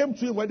gathered and came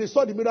to him when they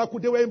saw the miracle.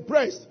 They were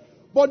impressed.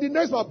 But the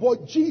next one,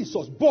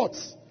 but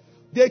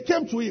they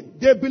came to him.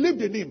 They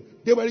believed in him.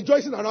 They were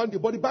rejoicing around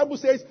him. But the Bible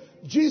says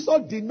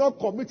Jesus did not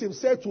commit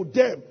himself to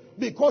them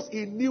because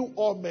he knew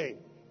all men.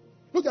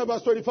 Look at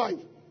verse 25.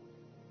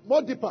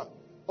 More deeper.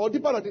 Or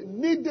deeper than it.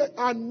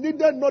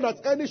 Needed not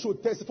that any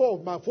should testify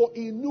of man, for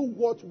he knew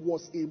what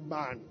was a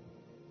man.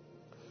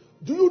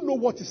 Do you know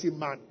what is a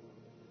man?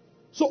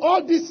 So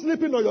all this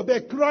sleeping on your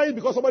bed, crying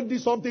because somebody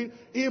did something,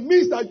 it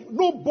means that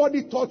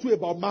nobody taught you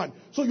about man.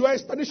 So your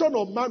expectation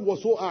of man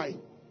was so high.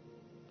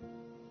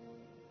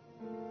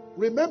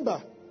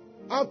 Remember,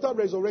 after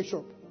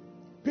resurrection,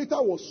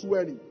 Peter was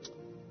swearing.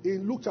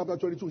 In Luke chapter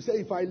 22, he said,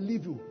 if I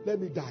leave you, let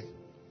me die.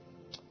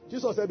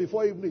 Jesus said,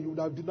 before evening, you would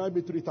have denied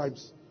me 3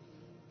 times.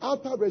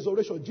 After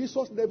resurrection,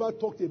 Jesus never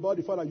talked about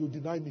the fact that you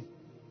deny me.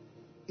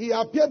 He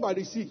appeared by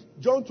the sea.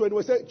 John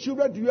 20 said,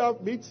 children, do you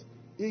have meat?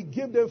 He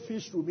gave them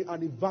fish to me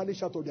and he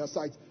vanished out of their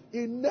sight.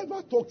 He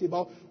never talked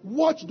about,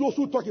 watch those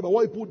who talk about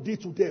what people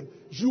did to them.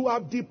 You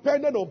have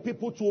depended on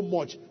people too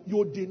much.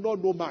 You did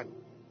not know man.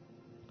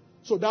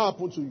 So that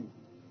happened to you.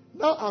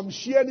 Now I'm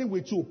sharing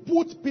with you.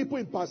 Put people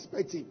in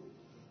perspective.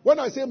 When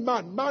I say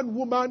man,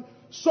 woman,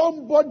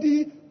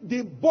 somebody,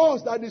 the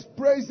boss that is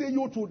praising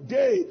you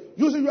today,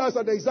 using you as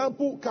an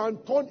example, can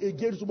turn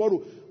against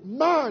tomorrow.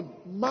 Man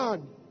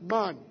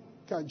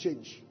can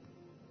change.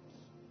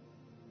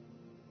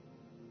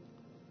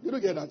 You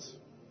don't get that?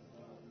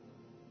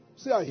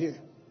 Say I hear.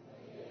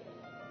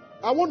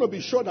 I want to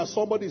be sure that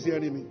somebody is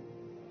hearing me.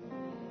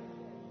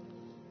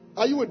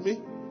 Are you with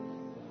me?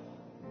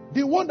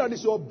 The one that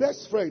is your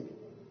best friend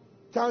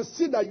can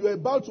see that you are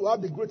about to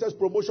have the greatest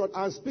promotion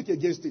and speak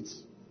against it.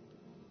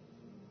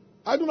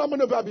 I don't know how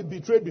many of you have been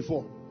betrayed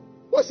before.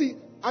 But see,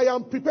 I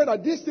am prepared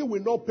that this thing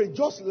will not pay.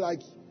 Just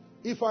like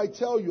if I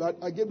tell you,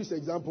 I gave this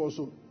example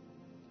also.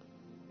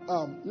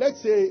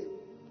 Let's say,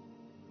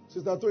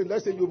 Sister Tony,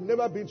 let's say you've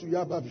never been to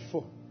Yaba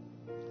before.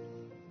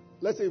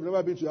 Let's say you've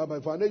never been to Yaba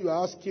before. And then you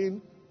are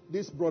asking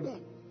this brother,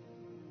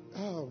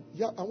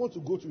 I want to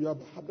go to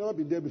Yaba. I've never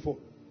been there before.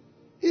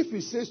 If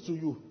he says to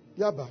you,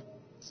 Yaba,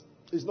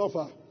 it's not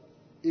far.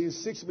 In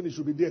 6 minutes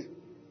you'll be there.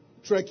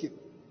 Trekking.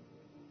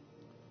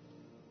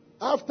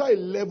 After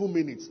 11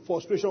 minutes,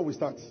 frustration will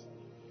start.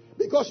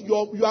 Because you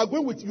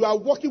are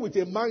working with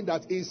a mind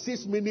that in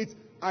 6 minutes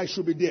I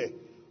should be there.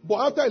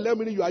 But after 11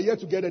 minutes, you are here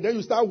together. Then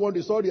you start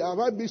wondering, sorry, have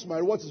I missed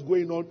what is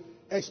going on?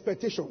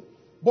 Expectation.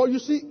 But you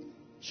see,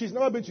 she's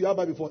never been to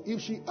Yaba before. If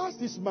she asks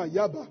this man,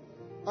 Yaba,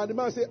 and the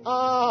man say,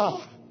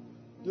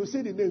 you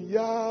see the name,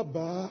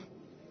 Yaba,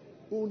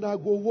 una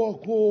go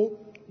walk, oh,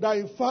 that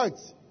in fact,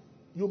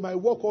 you might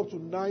walk up to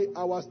 9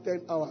 hours,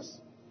 10 hours.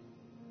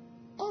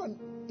 And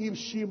if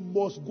she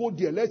must go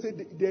there, let's say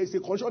there is a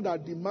condition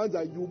that demands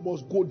that you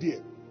must go there.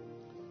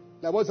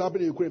 Like what's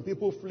happening in Ukraine,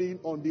 people fleeing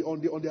on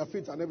their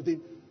feet and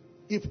everything.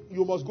 If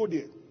you must go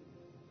there.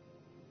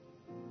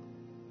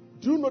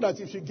 Do you know that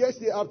if she gets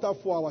there after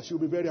 4 hours, she'll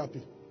be very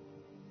happy?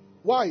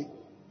 Why?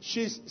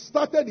 She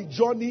started the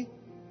journey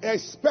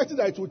expecting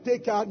that it will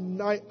take her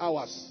 9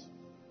 hours.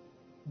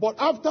 But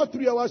after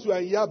 3 hours, you are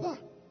in Yaba.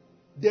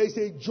 There is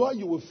a joy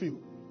you will feel.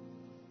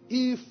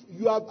 If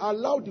you have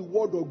allowed the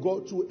word of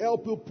God to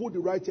help you put the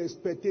right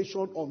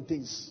expectation on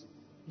things,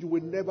 you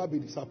will never be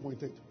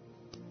disappointed.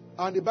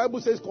 And the Bible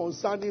says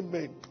concerning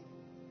men,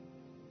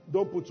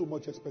 don't put too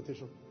much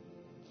expectation.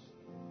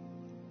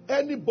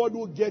 Anybody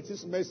who gets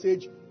this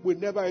message will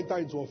never enter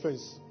into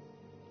offense.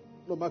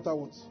 No matter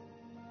what.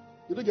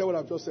 You don't get what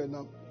I've just said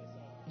now?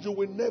 You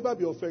will never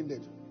be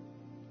offended.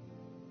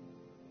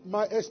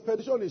 My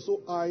expectation is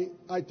so high.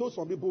 I told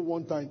some people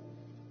one time,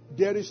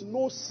 there is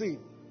no sin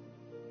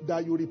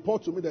that you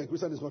report to me that a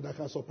Christian is God that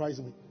can surprise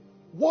me.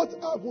 What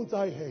haven't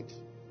I heard?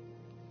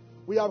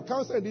 We have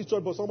counseled in this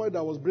church for somebody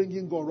that was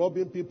bringing gun,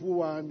 robbing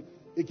people, and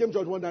he came to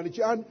church one day,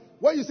 and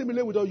when you see me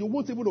lay with her, you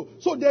won't even know.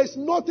 So there's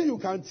nothing you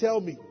can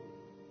tell me.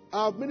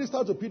 I've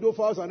ministered to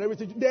pedophiles and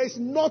everything. There's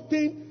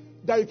nothing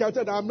that you can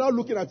tell that I'm not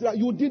looking at it.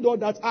 You did all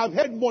that. I've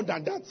heard more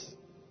than that.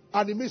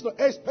 And it means no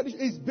expectation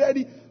is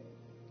very.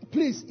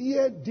 Please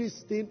hear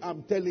this thing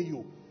I'm telling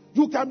you.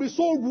 You can be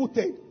so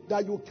rooted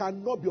that you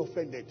cannot be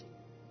offended.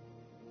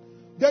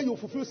 Then you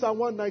fulfill Psalm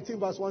 119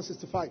 verse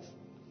 165.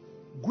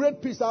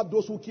 Great peace have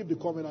those who keep the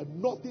covenant.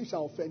 Nothing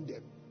shall offend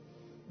them.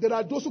 There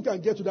are those who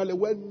can get to that level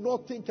where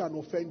nothing can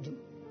offend you.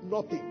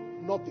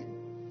 Nothing.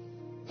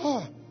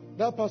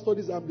 That pastor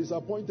is, I'm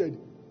disappointed.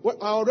 Well,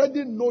 I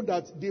already know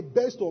that the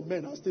best of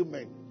men are still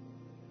men.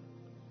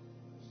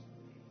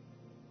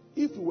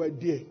 If you were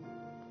there,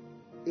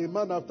 a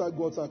man after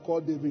God's heart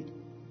called David,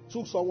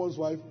 took someone's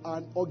wife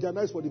and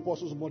organized for the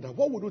person's murder,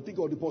 what would you think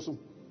of the person?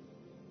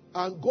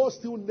 And God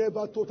still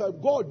never totally,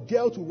 God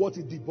dealt with what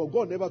he did, but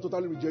God never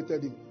totally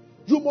rejected him.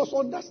 You must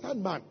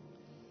understand man.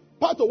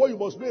 Part of what you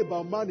must know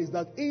about man is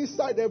that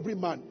inside every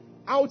man,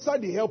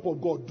 outside the help of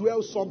God,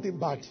 dwells something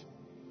bad.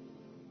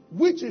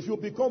 Which if you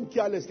become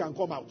careless can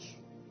come out.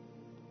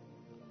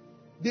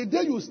 The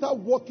day you start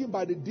walking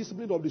by the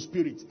discipline of the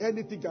Spirit,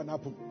 anything can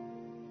happen.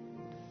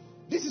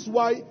 This is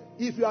why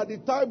if you are the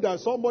type that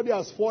somebody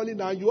has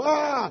fallen and you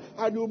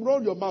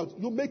run your mouth,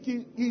 you make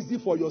it easy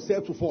for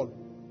yourself to fall.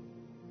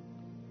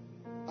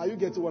 Are you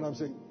getting what I'm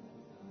saying?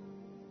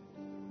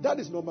 That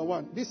is number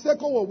one. The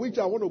second one, which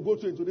I want to go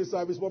to into this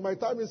service, but my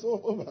time is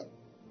over.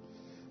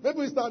 Maybe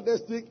we start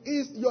next week,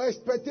 is your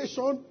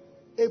expectation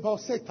about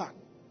Satan.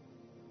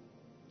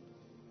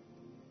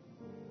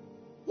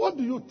 What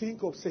do you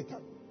think of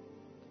Satan?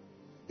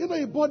 You know,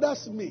 it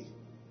bothers me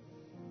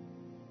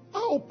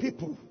how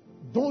people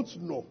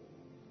don't know.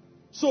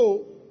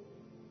 So,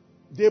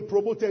 they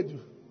promoted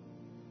you.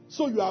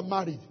 So, you are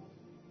married.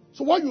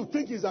 So, what you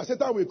think is that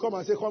Satan will come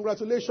and say,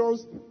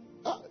 congratulations.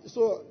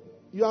 So,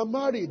 you are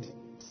married.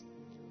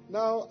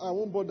 Now, I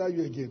won't bother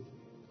you again.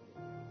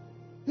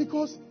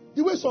 Because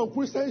the way some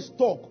Christians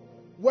talk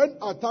when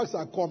attacks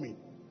are coming,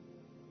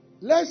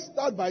 let's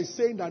start by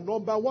saying that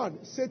number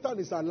one, Satan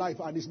is alive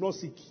and is not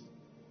sick.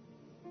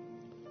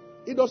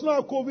 He does not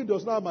have COVID,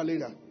 does not have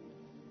malaria.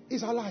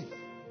 He's alive.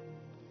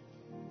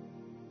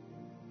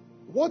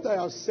 What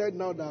I have said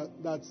now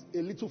that's a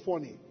little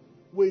funny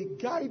will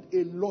guide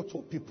a lot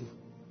of people.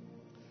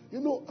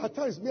 You know, at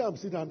times I'm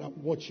sitting and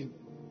I'm watching.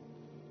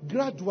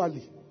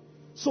 Gradually.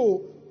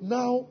 So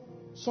now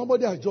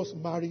somebody has just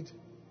married.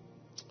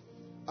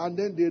 And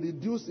then they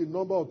reduce the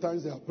number of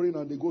times they are praying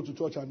and they go to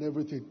church and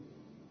everything.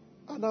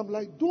 And I'm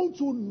like, don't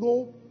you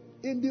know,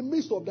 in the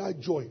midst of that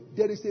joy,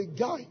 there is a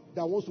guy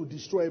that wants to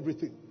destroy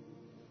everything.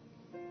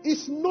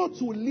 It's not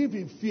to live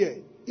in fear.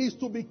 It's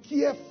to be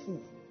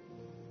careful.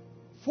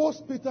 1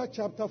 Peter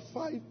chapter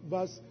 5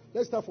 verse,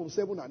 let's start from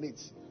 7 and 8.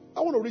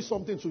 I want to read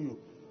something to you.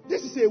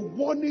 This is a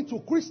warning to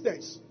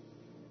Christians.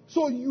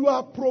 So you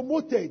are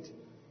promoted.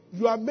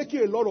 You are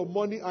making a lot of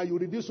money and you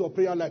reduce your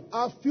prayer life.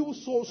 I feel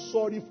so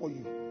sorry for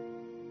you.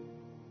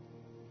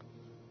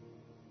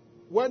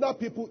 Whether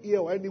people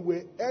here or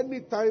anywhere,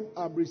 anytime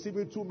I'm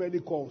receiving too many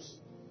calls,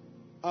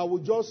 I will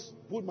just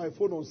put my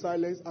phone on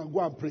silence and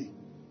go and pray.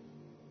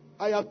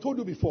 I have told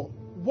you before,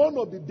 one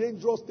of the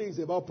dangerous things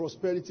about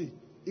prosperity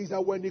is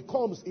that when it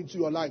comes into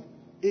your life,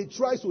 it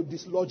tries to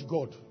dislodge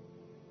God.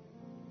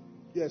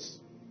 Yes.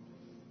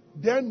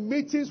 Then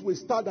meetings will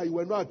start that you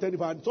were not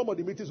attending, and some of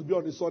the meetings will be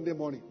on a Sunday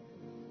morning.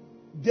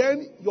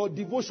 Then your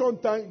devotion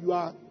time, you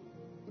are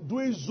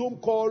doing Zoom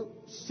call,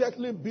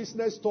 settling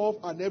business stuff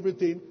and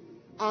everything.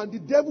 And the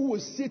devil will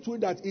see to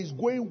it that it's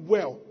going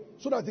well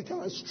so that he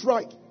can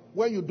strike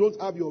when you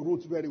don't have your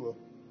roots very well.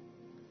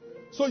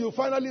 So you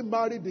finally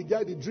marry the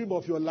guy, the dream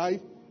of your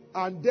life,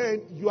 and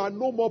then you are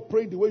no more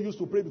praying the way you used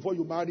to pray before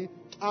you married.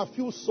 I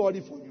feel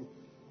sorry for you.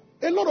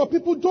 A lot of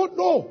people don't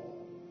know.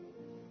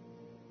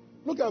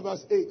 Look at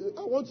verse 8.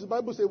 I want the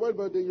Bible to say, well,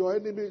 but your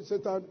enemy,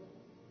 Satan,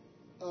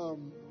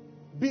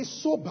 be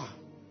sober.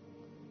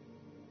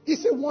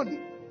 It's a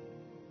warning.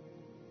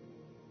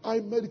 I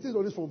meditate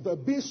on this from there.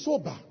 Be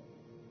sober.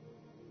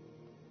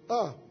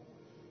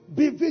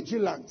 Be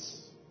vigilant.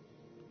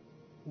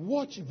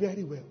 Watch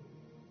very well.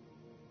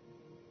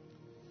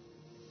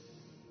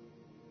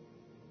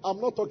 I'm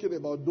not talking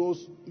about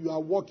those you are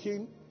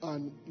working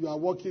and you are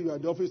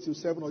at the office till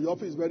 7 or your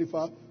office is very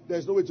far.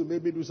 There's no way to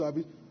make midweek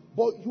service.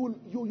 But you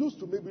used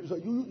to make midweek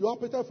service. Your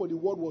appetite for the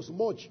word was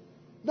much.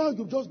 Now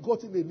you've just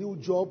gotten a new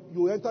job.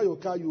 You enter your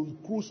car, you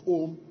cruise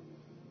home.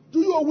 Do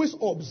you always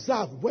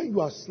observe when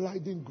you are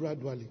sliding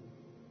gradually?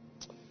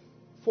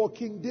 For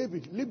King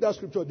David, leave that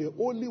scripture there.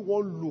 Only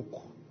one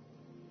look.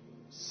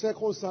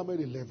 2 Samuel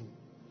 11.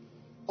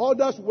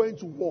 Others went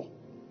to war.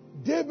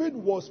 David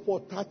was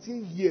for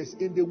 13 years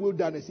in the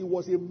wilderness. He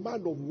was a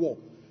man of war.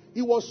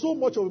 He was so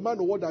much of a man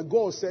of war that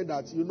God said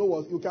that, you know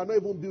what, you cannot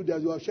even build there.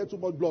 You have shed too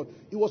much blood.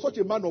 He was such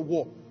a man of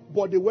war.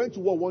 But they went to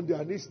war one day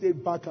and he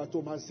stayed back at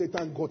home and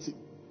Satan got him.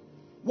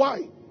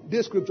 Why?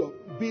 This scripture.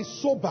 Be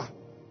sober.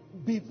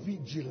 Be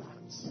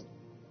vigilant.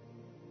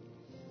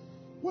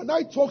 When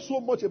I talk so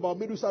much about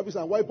middle service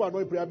and why people are not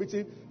in prayer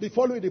meeting, the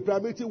following the prayer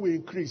meeting will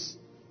increase.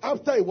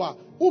 After a while,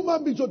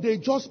 they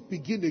just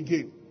begin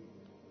again.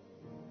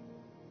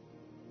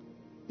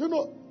 You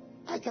know,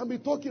 I can be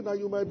talking and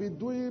you might be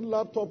doing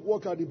laptop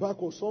work at the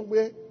back or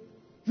somewhere.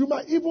 You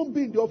might even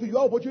be in the office. You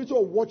have opportunity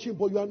of watching,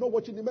 but you are not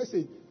watching the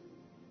message.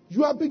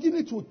 You are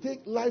beginning to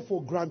take life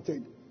for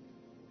granted.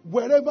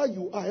 Wherever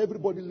you are,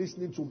 everybody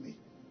listening to me.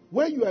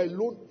 When you are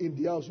alone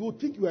in the house, you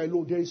think you are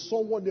alone. There is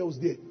someone else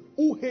there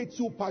who hates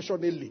you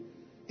passionately.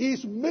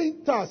 His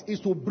main task is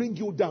to bring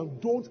you down.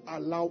 Don't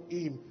allow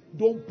him.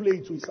 Don't play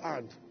into his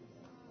hand.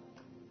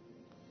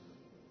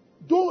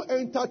 Don't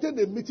entertain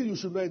a meeting you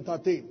should not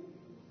entertain.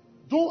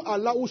 Don't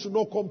allow who should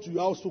not come to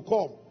your house to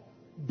come.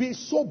 Be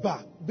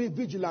sober. Be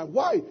vigilant.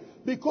 Why?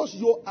 Because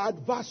your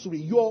adversary,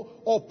 your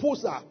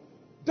opposer,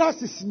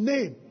 that's his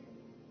name.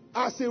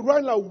 As a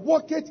runner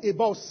walketh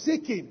about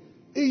seeking.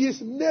 He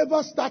is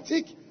never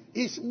static.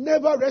 He's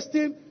never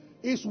resting.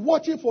 He's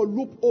watching for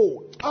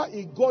loophole.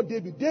 He got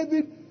David.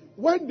 David,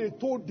 when they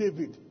told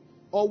David,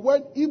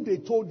 if they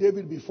told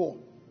David before,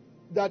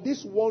 that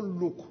this one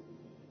look,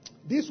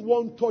 this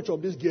one touch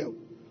of this girl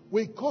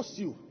will cost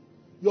you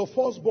your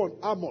firstborn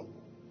Ammon,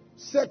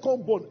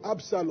 secondborn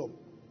Absalom,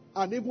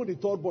 and even the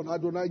thirdborn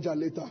Adonijah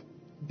later,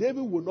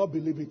 David will not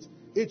believe it.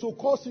 It will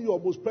cost you your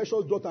most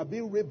precious daughter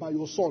being raped by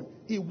your son.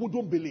 He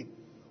wouldn't believe.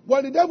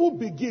 When the devil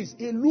begins,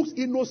 it looks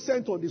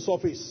innocent on the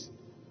surface.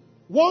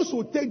 Once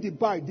you take the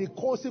bite, the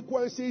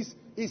consequences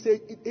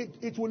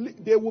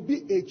there will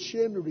be a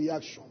chain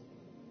reaction.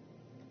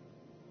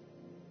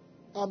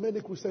 And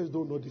many Christians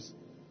don't know this.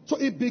 So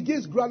it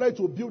begins gradually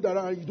to build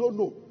around and you don't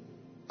know.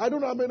 I don't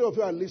know how many of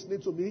you are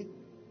listening to me.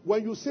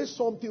 When you say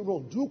something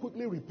wrong, do you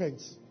quickly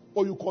repent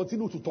or you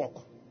continue to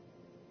talk?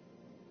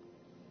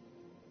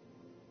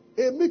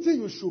 A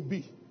meeting you should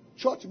be.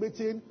 Church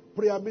meeting,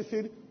 prayer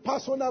meeting,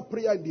 personal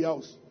prayer in the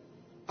house.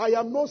 I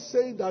am not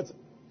saying that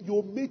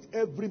you meet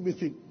every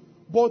meeting.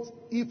 But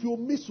if you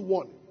miss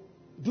one,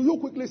 do you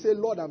quickly say,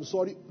 Lord, I'm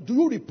sorry? Do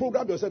you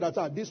reprogram yourself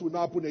that this will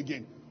not happen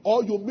again?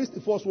 Or you miss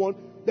the first one,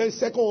 then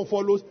second one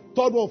follows,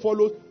 third one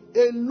follows.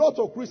 A lot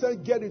of Christians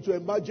get into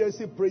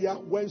emergency prayer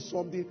when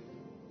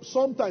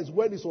sometimes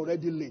when it's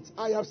already late.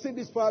 I have seen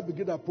this fire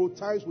begin to approach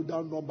times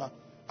without number.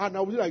 And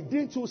I was like,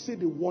 didn't you see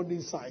the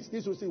warning signs?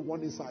 Didn't you see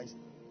warning signs?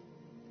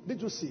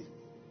 Did you see?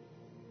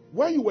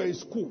 When you were in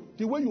school,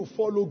 the way you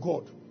follow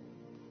God.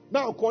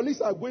 Now,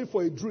 colleagues are going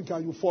for a drink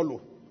and you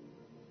follow.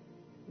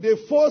 The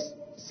first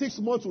 6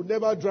 months you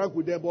never drank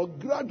with them, but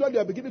gradually you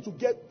are beginning to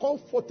get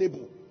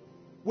comfortable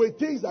with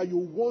things that you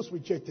once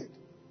rejected.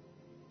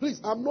 Please,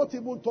 I'm not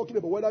even talking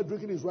about whether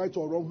drinking is right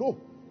or wrong. No.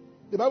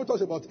 The Bible talks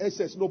about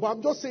excess. No, but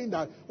I'm just saying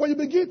that when you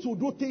begin to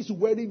do things you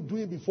weren't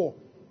doing before,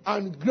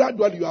 and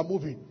gradually you are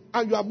moving,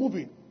 and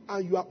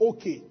you are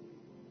okay,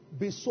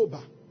 be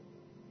sober,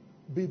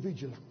 be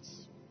vigilant.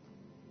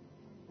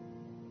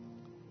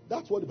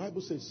 That's what the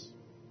Bible says.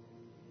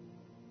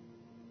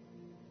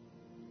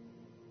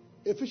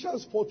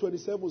 Ephesians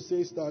 4:27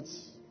 says that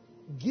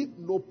give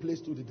no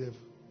place to the devil.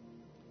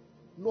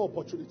 No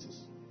opportunities.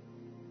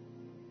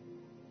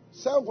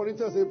 2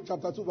 Corinthians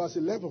chapter 2 verse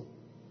 11.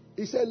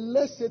 He said,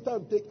 let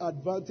Satan take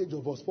advantage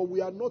of us, for we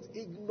are not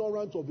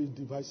ignorant of his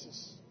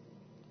devices.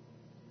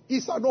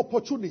 He's an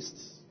opportunist.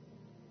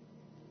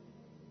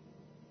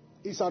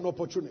 He's an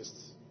opportunist.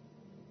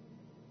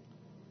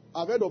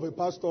 I've heard of a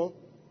pastor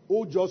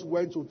who just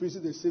went to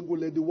visit a single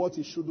lady, what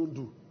he shouldn't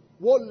do.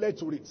 What led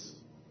to it?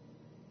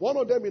 One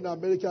of them in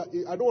America,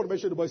 I don't want to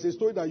mention it, but it's a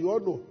story that you all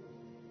know.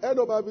 Ended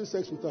up having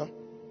sex with her.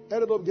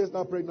 Ended up getting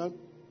her pregnant.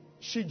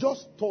 She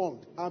just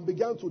turned and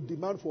began to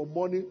demand for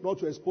money not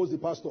to expose the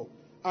pastor.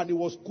 And he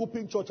was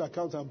cooping church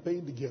accounts and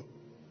paying the girl.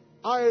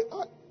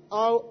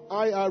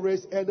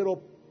 IRS ended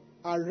up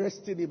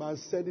arresting him and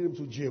sending him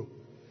to jail.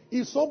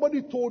 If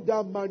somebody told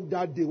that man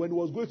that day when he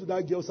was going to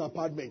that girl's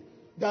apartment,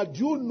 that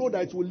you know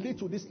that it will lead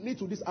to this,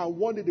 and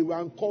one day they will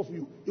handcuff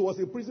you. He was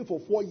in prison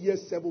for 4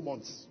 years, 7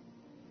 months.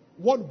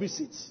 One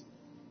visit.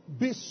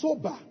 Be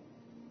sober.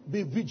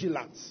 Be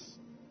vigilant.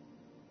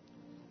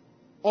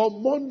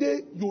 On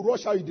Monday, you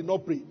rush out, you did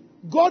not pray.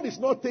 God is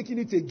not taking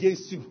it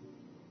against you.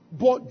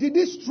 But did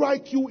it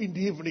strike you in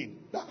the evening?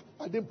 Nah,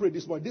 I didn't pray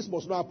this morning. This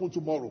must not happen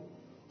tomorrow.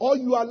 Or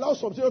you allow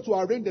some people to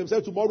arrange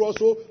themselves tomorrow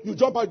also. You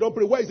jump out, don't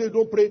pray. Where is it,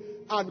 don't pray?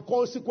 And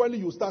consequently,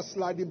 you start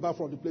sliding back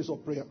from the place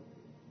of prayer.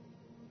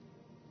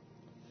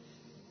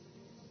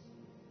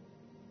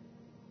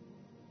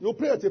 You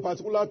pray at a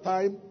particular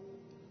time.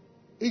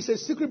 It's a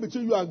secret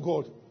between you and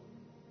God.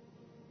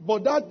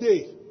 But that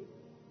day,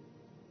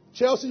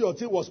 Chelsea, your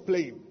team was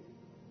playing.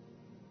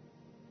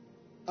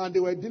 And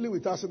they were dealing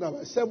with Arsenal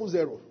by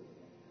 7-0.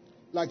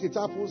 Like it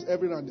happens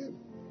every now and then.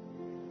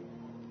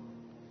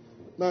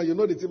 Now, you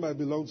know the team I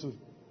belong to.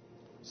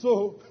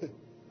 So,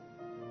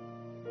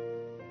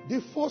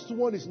 the first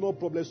one is no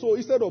problem. So,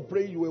 instead of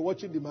praying, you were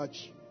watching the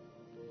match.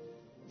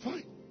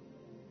 Fine.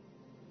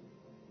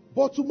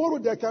 But tomorrow,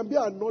 there can be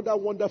another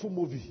wonderful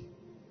movie.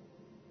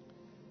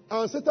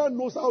 And Satan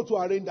knows how to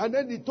arrange. And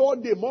then the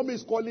third day, mom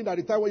is calling at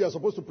the time when you're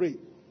supposed to pray.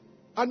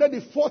 And then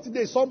the fourth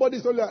day, somebody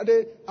is calling,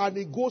 and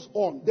it goes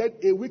on. Then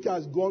a week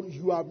has gone,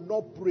 you have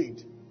not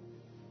prayed.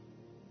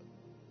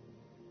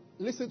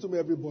 Listen to me,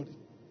 everybody.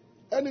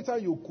 Anytime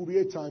you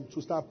create time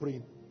to start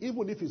praying,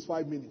 even if it's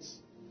 5 minutes,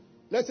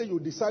 let's say you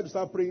decide to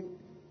start praying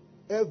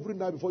every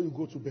night before you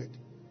go to bed,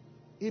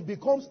 it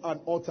becomes an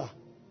altar.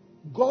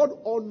 God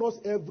honors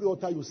every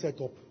altar you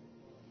set up.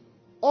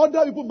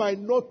 Other people might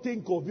not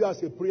think of you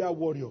as a prayer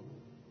warrior,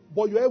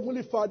 but your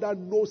Heavenly Father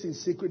knows in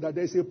secret that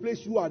there's a place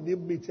you and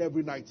Him meet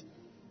every night.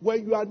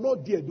 When you are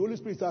not there, the Holy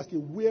Spirit is asking,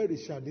 where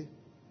is Shade?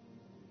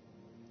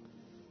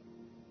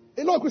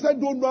 A lot of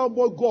Christians don't know how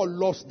much God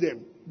loves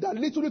them. The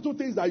little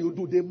things that you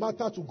do, they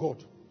matter to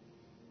God.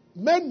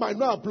 Men might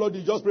not applaud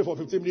you, just pray for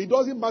 15 minutes. It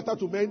doesn't matter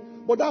to men,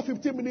 but that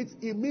 15 minutes,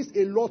 it means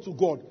a lot to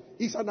God.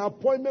 It's an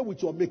appointment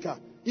with your Maker.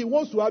 He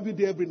wants to have you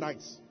there every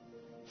night.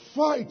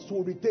 Fight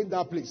to retain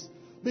that place.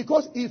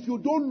 Because if you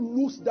don't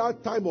lose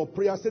that time of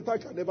prayer, Satan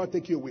can never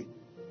take you away.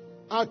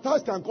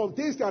 Attacks can come,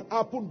 things can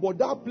happen, but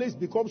that place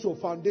becomes your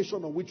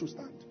foundation on which you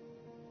stand.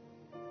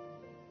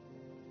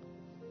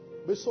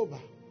 Be sober.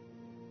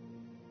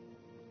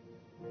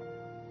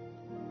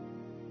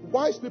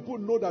 Wise people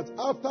know that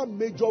after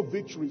major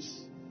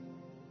victories,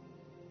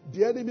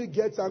 the enemy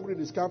gets angry in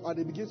his camp and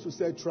he begins to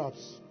set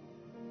traps.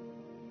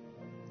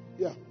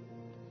 Yeah.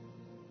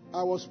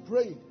 I was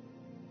praying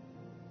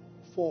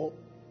for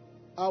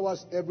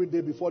hours every day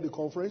before the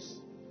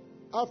conference.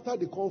 After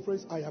the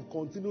conference, I have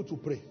continued to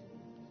pray.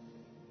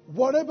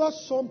 Whatever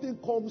something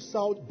comes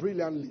out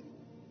brilliantly.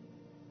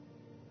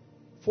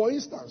 For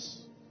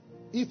instance,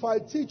 if I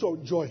teach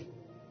on joy,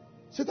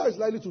 Satan is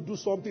likely to do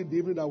something in the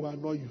evening that will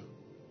annoy you.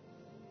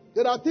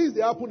 There are things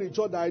that happen in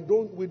church that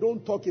we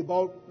don't talk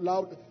about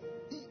loud.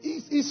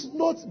 It's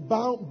not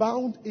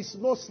bound, it's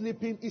not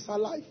sleeping, it's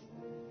alive.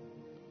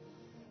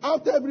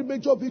 After every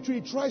major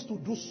victory, he tries to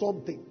do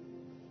something.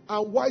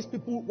 And wise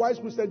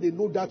Christians, they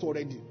know that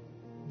already.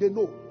 They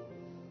know.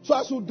 So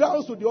as you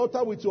dance to the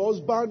altar with your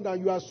husband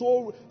and you are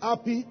so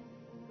happy,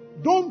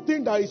 don't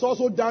think that he's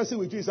also dancing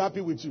with you, he's happy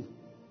with you.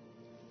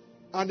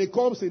 And he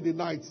comes in the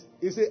night.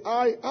 He says,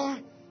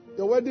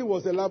 the wedding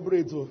was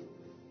elaborate.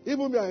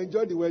 Even me, I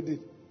enjoyed the wedding.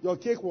 Your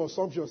cake was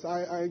sumptuous.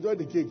 I enjoyed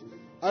the cake.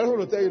 I don't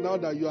want to tell you now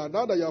that you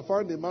have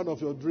found the man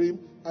of your dream.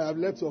 I have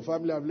left your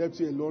family. I have left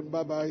you alone.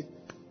 Bye-bye.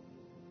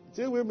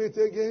 Till we meet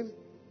again.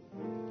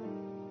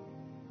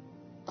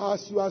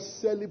 As you are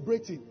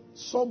celebrating,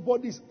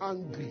 somebody is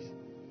angry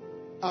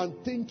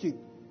and thinking,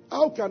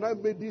 how can I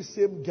make this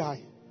same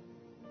guy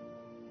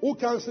who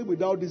can't sleep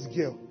without this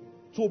girl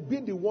to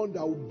be the one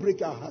that will break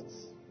her hearts?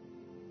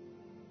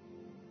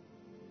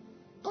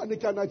 And he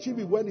can achieve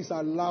it when he's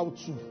allowed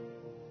to.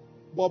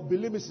 But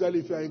believe me, sincerely,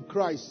 if you are in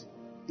Christ,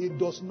 he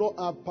does not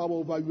have power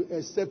over you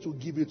except to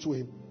give it to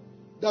him.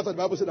 That's what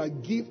the Bible said, I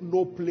give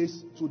no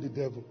place to the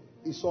devil.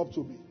 It's up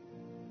to me.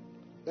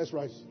 Let's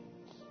rise.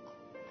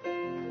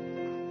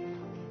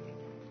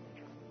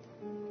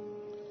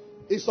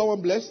 Is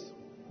someone blessed?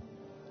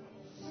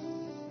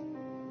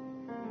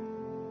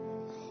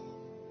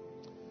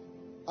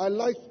 I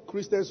like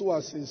Christians who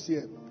are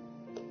sincere.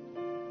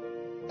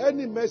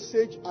 Any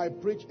message I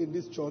preach in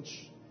this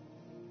church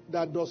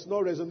that does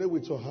not resonate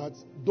with your heart,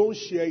 don't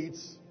share it.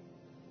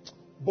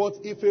 But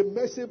if a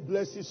message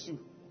blesses you,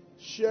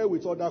 share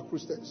with other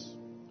Christians.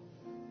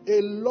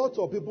 A lot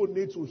of people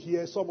need to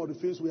hear some of the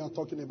things we are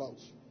talking about.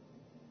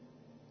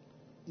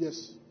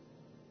 Yes.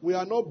 We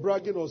are not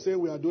bragging or saying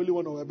we are the only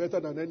one or we are better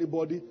than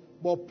anybody.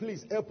 But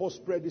please help us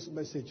spread this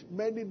message.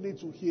 Many need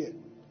to hear.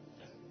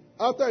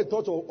 After I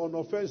taught on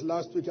offense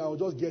last week, I was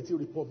just getting a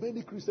report.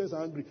 Many Christians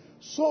are angry.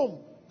 Some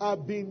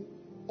have been,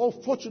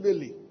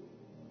 unfortunately,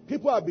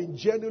 people have been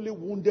genuinely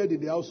wounded in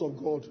the house of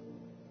God.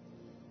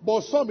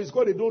 But some is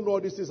because they don't know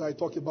all these things I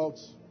talk about.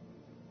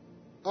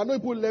 I know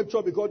people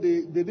lecture because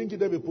they didn't give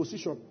them a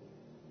position.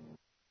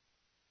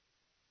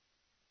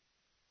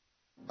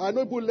 I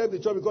know people left the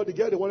church because the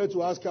girl they wanted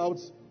to ask out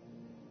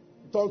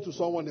turned to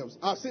someone else.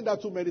 I've seen that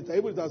too many times.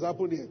 Even it has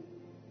happened here.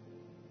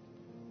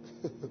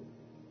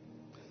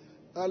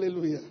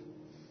 Hallelujah.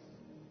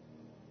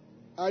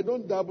 I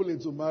don't dabble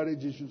into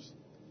marriage issues.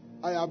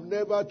 I have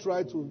never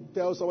tried to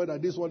tell someone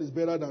that this one is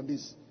better than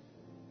this.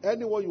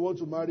 Anyone you want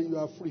to marry, you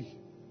are free.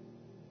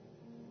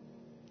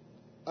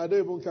 I don't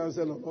even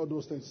cancel on all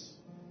those things.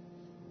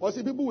 Or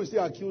see, people will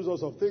still accuse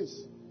us of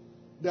things.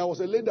 There was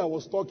a lady that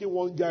was stalking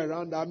one guy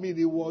around. I mean,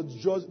 he was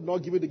just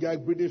not giving the guy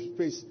British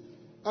face.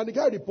 And the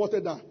guy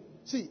reported that.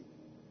 See,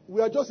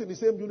 we are just in the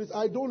same unit.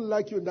 I don't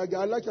like you and that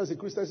guy. I like you as a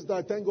Christian sister.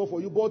 I thank God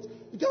for you. But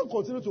you can't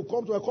continue to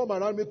come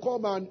around me.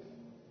 Come and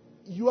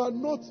you are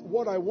not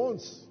what I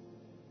want.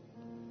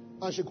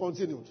 And she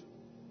continued.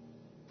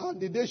 And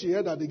the day she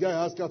heard that the guy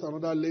asked out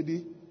another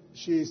lady,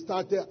 she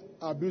started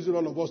abusing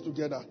all of us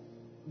together.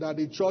 That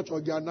the church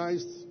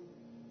organized.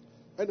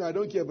 Anyway, I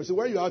don't care. But see,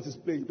 when you're out is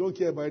playing, you don't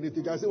care about anything.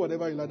 You can say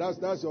whatever you like.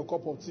 That's your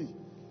cup of tea.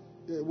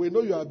 We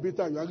know you are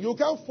bitter. You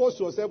can't force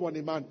yourself on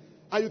a man.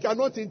 And you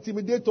cannot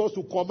intimidate us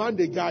to command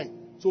a guy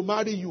to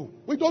marry you.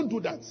 We don't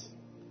do that.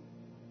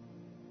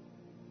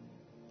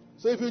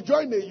 So if you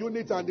join a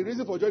unit and the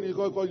reason for joining is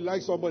because you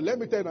like somebody, let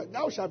me tell you,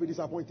 thou shalt be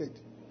disappointed.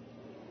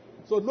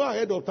 So know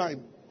ahead of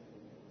time.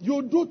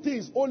 You do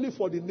things only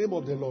for the name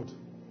of the Lord.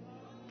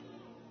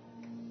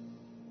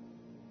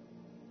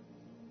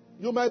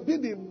 You might be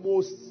the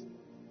most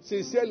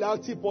sincerely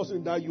active person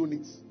in that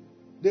unit.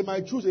 They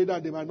might choose either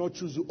and they might not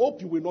choose you.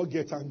 Hope you will not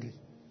get angry.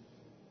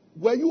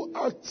 Were you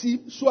active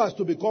so as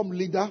to become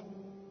leader?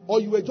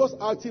 Or you were just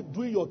active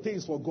doing your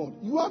things for God?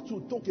 You have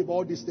to talk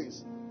about these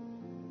things.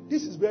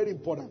 This is very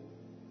important.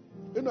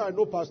 You know, I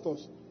know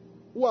pastors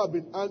who have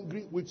been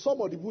angry with some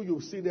of the people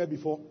you've seen there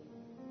before.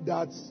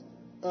 That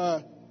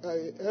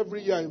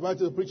every year I invited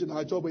to preach in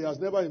our church, but he has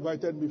never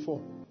invited me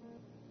before.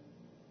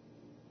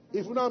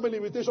 If you know how many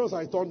invitations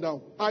I turned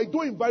down. I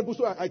don't invite people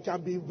so I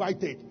can be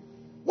invited.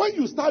 When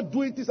you start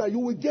doing this, you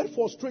will get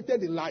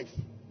frustrated in life.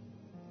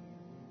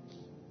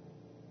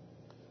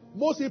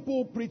 Most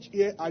people preach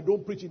here, I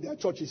don't preach in their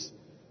churches.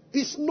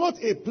 It's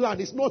not a plan,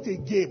 it's not a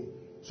game.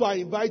 So I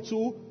invite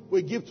you,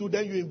 we give to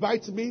them, you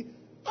invite me.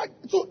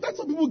 So that's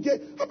how people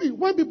get. I mean,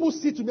 when people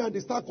sit to me and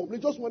they start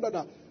complaining, just wonder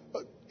that,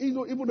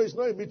 even though it's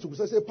not a me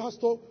to say,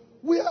 Pastor,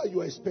 where are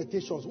your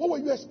expectations? What were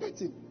you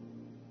expecting?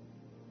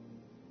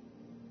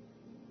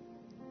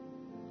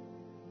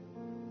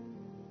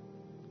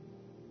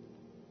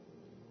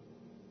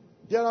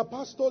 There are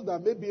pastors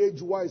that maybe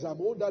age-wise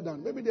I'm older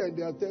than. Maybe they're in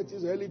their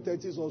 30s, early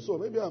 30s or so.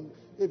 Maybe I'm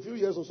a few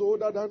years or so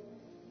older than.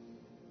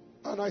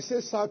 And I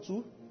say sir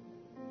too.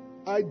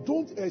 I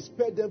don't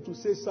expect them to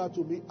say sir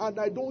to me. And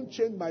I don't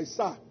change my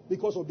sir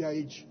because of their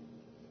age.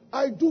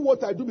 I do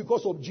what I do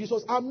because of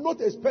Jesus. I'm not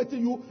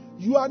expecting you.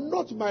 You are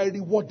not my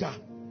rewarder.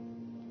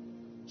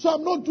 So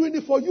I'm not doing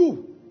it for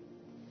you.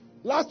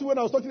 Last week when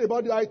I was talking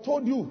about it, I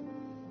told you.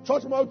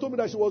 Church mom told me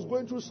that she was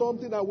going through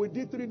something and we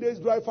did 3 days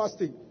dry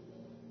fasting.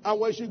 And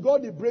when she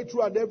got the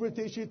breakthrough and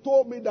everything, she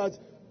told me that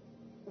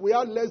we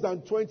had less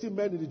than 20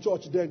 men in the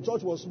church then.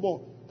 Church was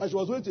small. And she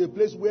was going to a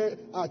place where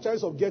her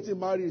chance of getting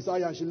married is high,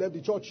 and she left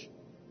the church.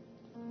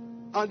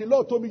 And the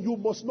Lord told me, you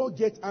must not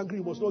get angry,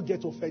 you must not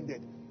get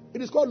offended.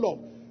 It is called love.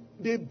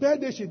 The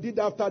birthday she did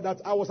after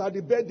that, I was at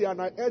the birthday and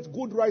I ate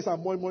good rice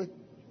and moi moi.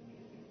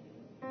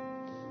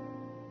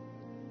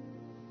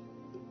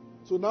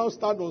 So now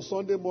stand on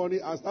Sunday morning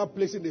and start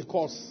placing the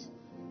course.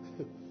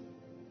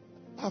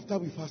 After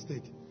we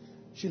fasted.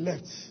 She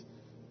left.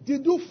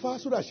 Did you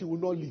fast so that she will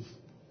not leave?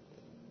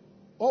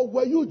 Or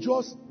were you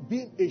just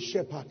being a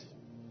shepherd?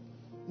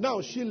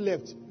 Now she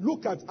left.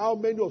 Look at how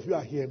many of you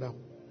are here now.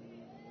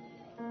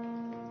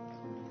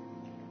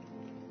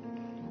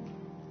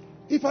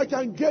 If I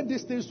can get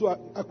these things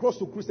across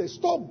to Christians,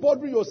 stop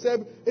bothering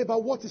yourself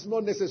about what is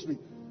not necessary.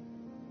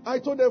 I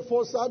told them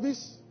for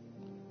service,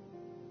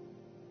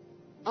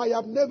 I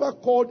have never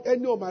called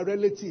any of my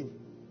relatives.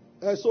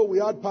 So we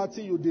had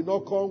party, you did not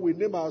come. We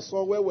named our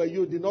son, where were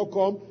you? Did not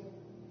come.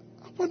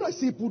 When I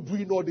see people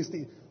doing all these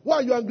things, why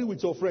are you angry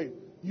with your friend?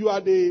 You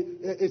had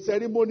a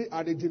ceremony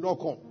and they did not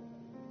come.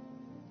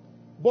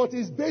 But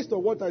it's based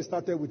on what I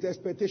started with,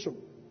 expectation.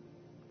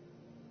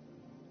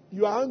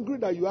 You are angry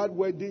that you had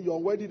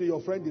your wedding day,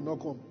 your friend did not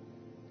come.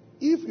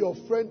 If your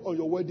friend on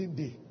your wedding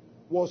day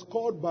was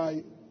called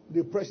by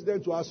the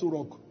president to Aso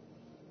Rock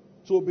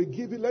to be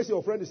given, let's say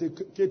your friend is a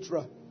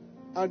caterer,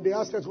 and they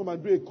ask her to come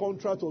and do a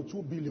contract of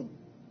 2 billion.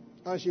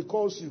 And she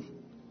calls you.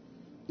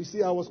 You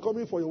see, I was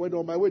coming for your wedding.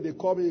 On my way, they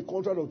call me a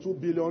contract of 2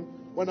 billion.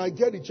 When I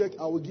get the check,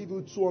 I will give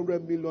you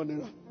 200 million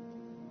naira.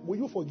 Will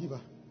you forgive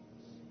her?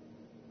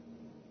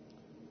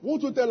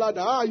 Won't you tell her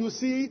that, you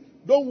see,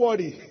 don't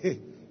worry.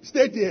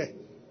 Stay there.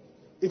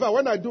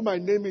 When I do my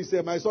name,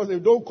 say my son's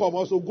name, don't come,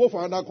 also go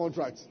for another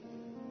contract.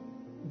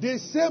 The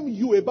same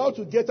you about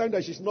to get her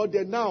that she's not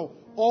there now.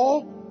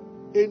 Or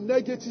a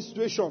negative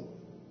situation.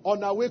 On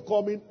her way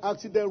coming,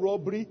 accident,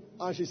 robbery,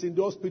 and she's in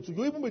the hospital.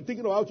 You even be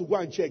thinking of how to go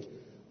and check.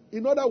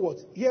 In other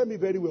words, hear me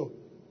very well.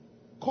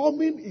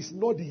 Coming is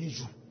not the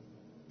issue.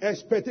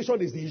 Expectation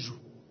is the issue.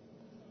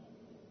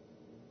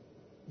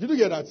 Did you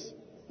get that?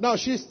 Now,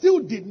 she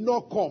still did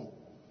not come.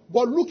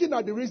 But looking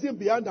at the reason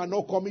behind her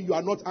not coming, you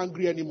are not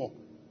angry anymore.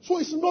 So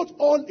it's not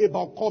all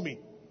about coming.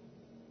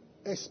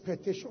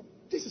 Expectation.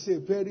 This is a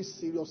very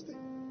serious thing.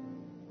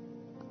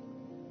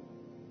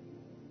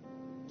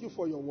 Thank you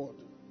for your word.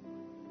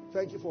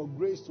 Thank you for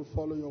grace to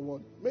follow your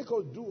word. Make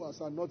us doers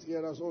and not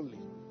hearers only.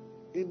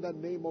 In the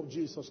name of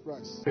Jesus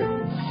Christ.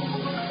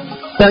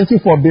 Thank you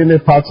for being a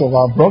part of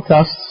our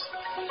broadcast.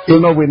 You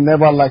know, we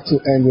never like to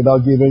end without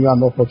giving you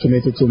an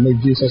opportunity to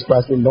make Jesus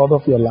Christ the Lord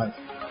of your life.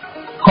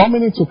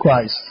 Coming into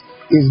Christ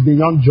is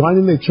beyond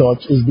joining a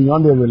church, is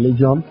beyond a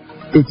religion.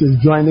 It is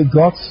joining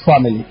God's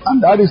family.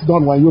 And that is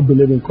done when you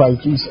believe in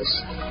Christ Jesus.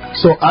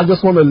 So I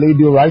just want to lead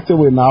you right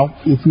away now.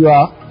 If you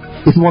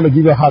want to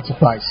give your heart to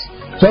Christ,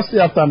 just say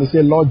after me,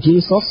 say, Lord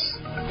Jesus,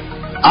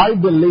 I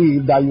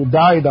believe that you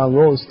died and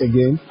rose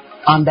again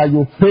and that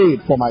you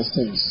paid for my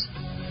sins.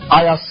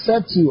 I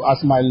accept you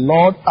as my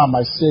Lord and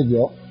my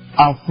Savior,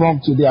 and from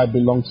today I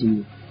belong to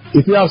you.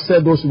 If you have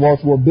said those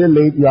words, will be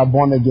late, you are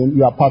born again,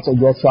 you are part of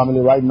God's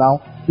family right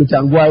now. You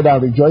can go ahead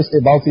and rejoice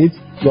about it.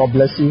 God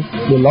bless you.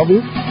 We love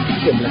you.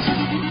 God bless you.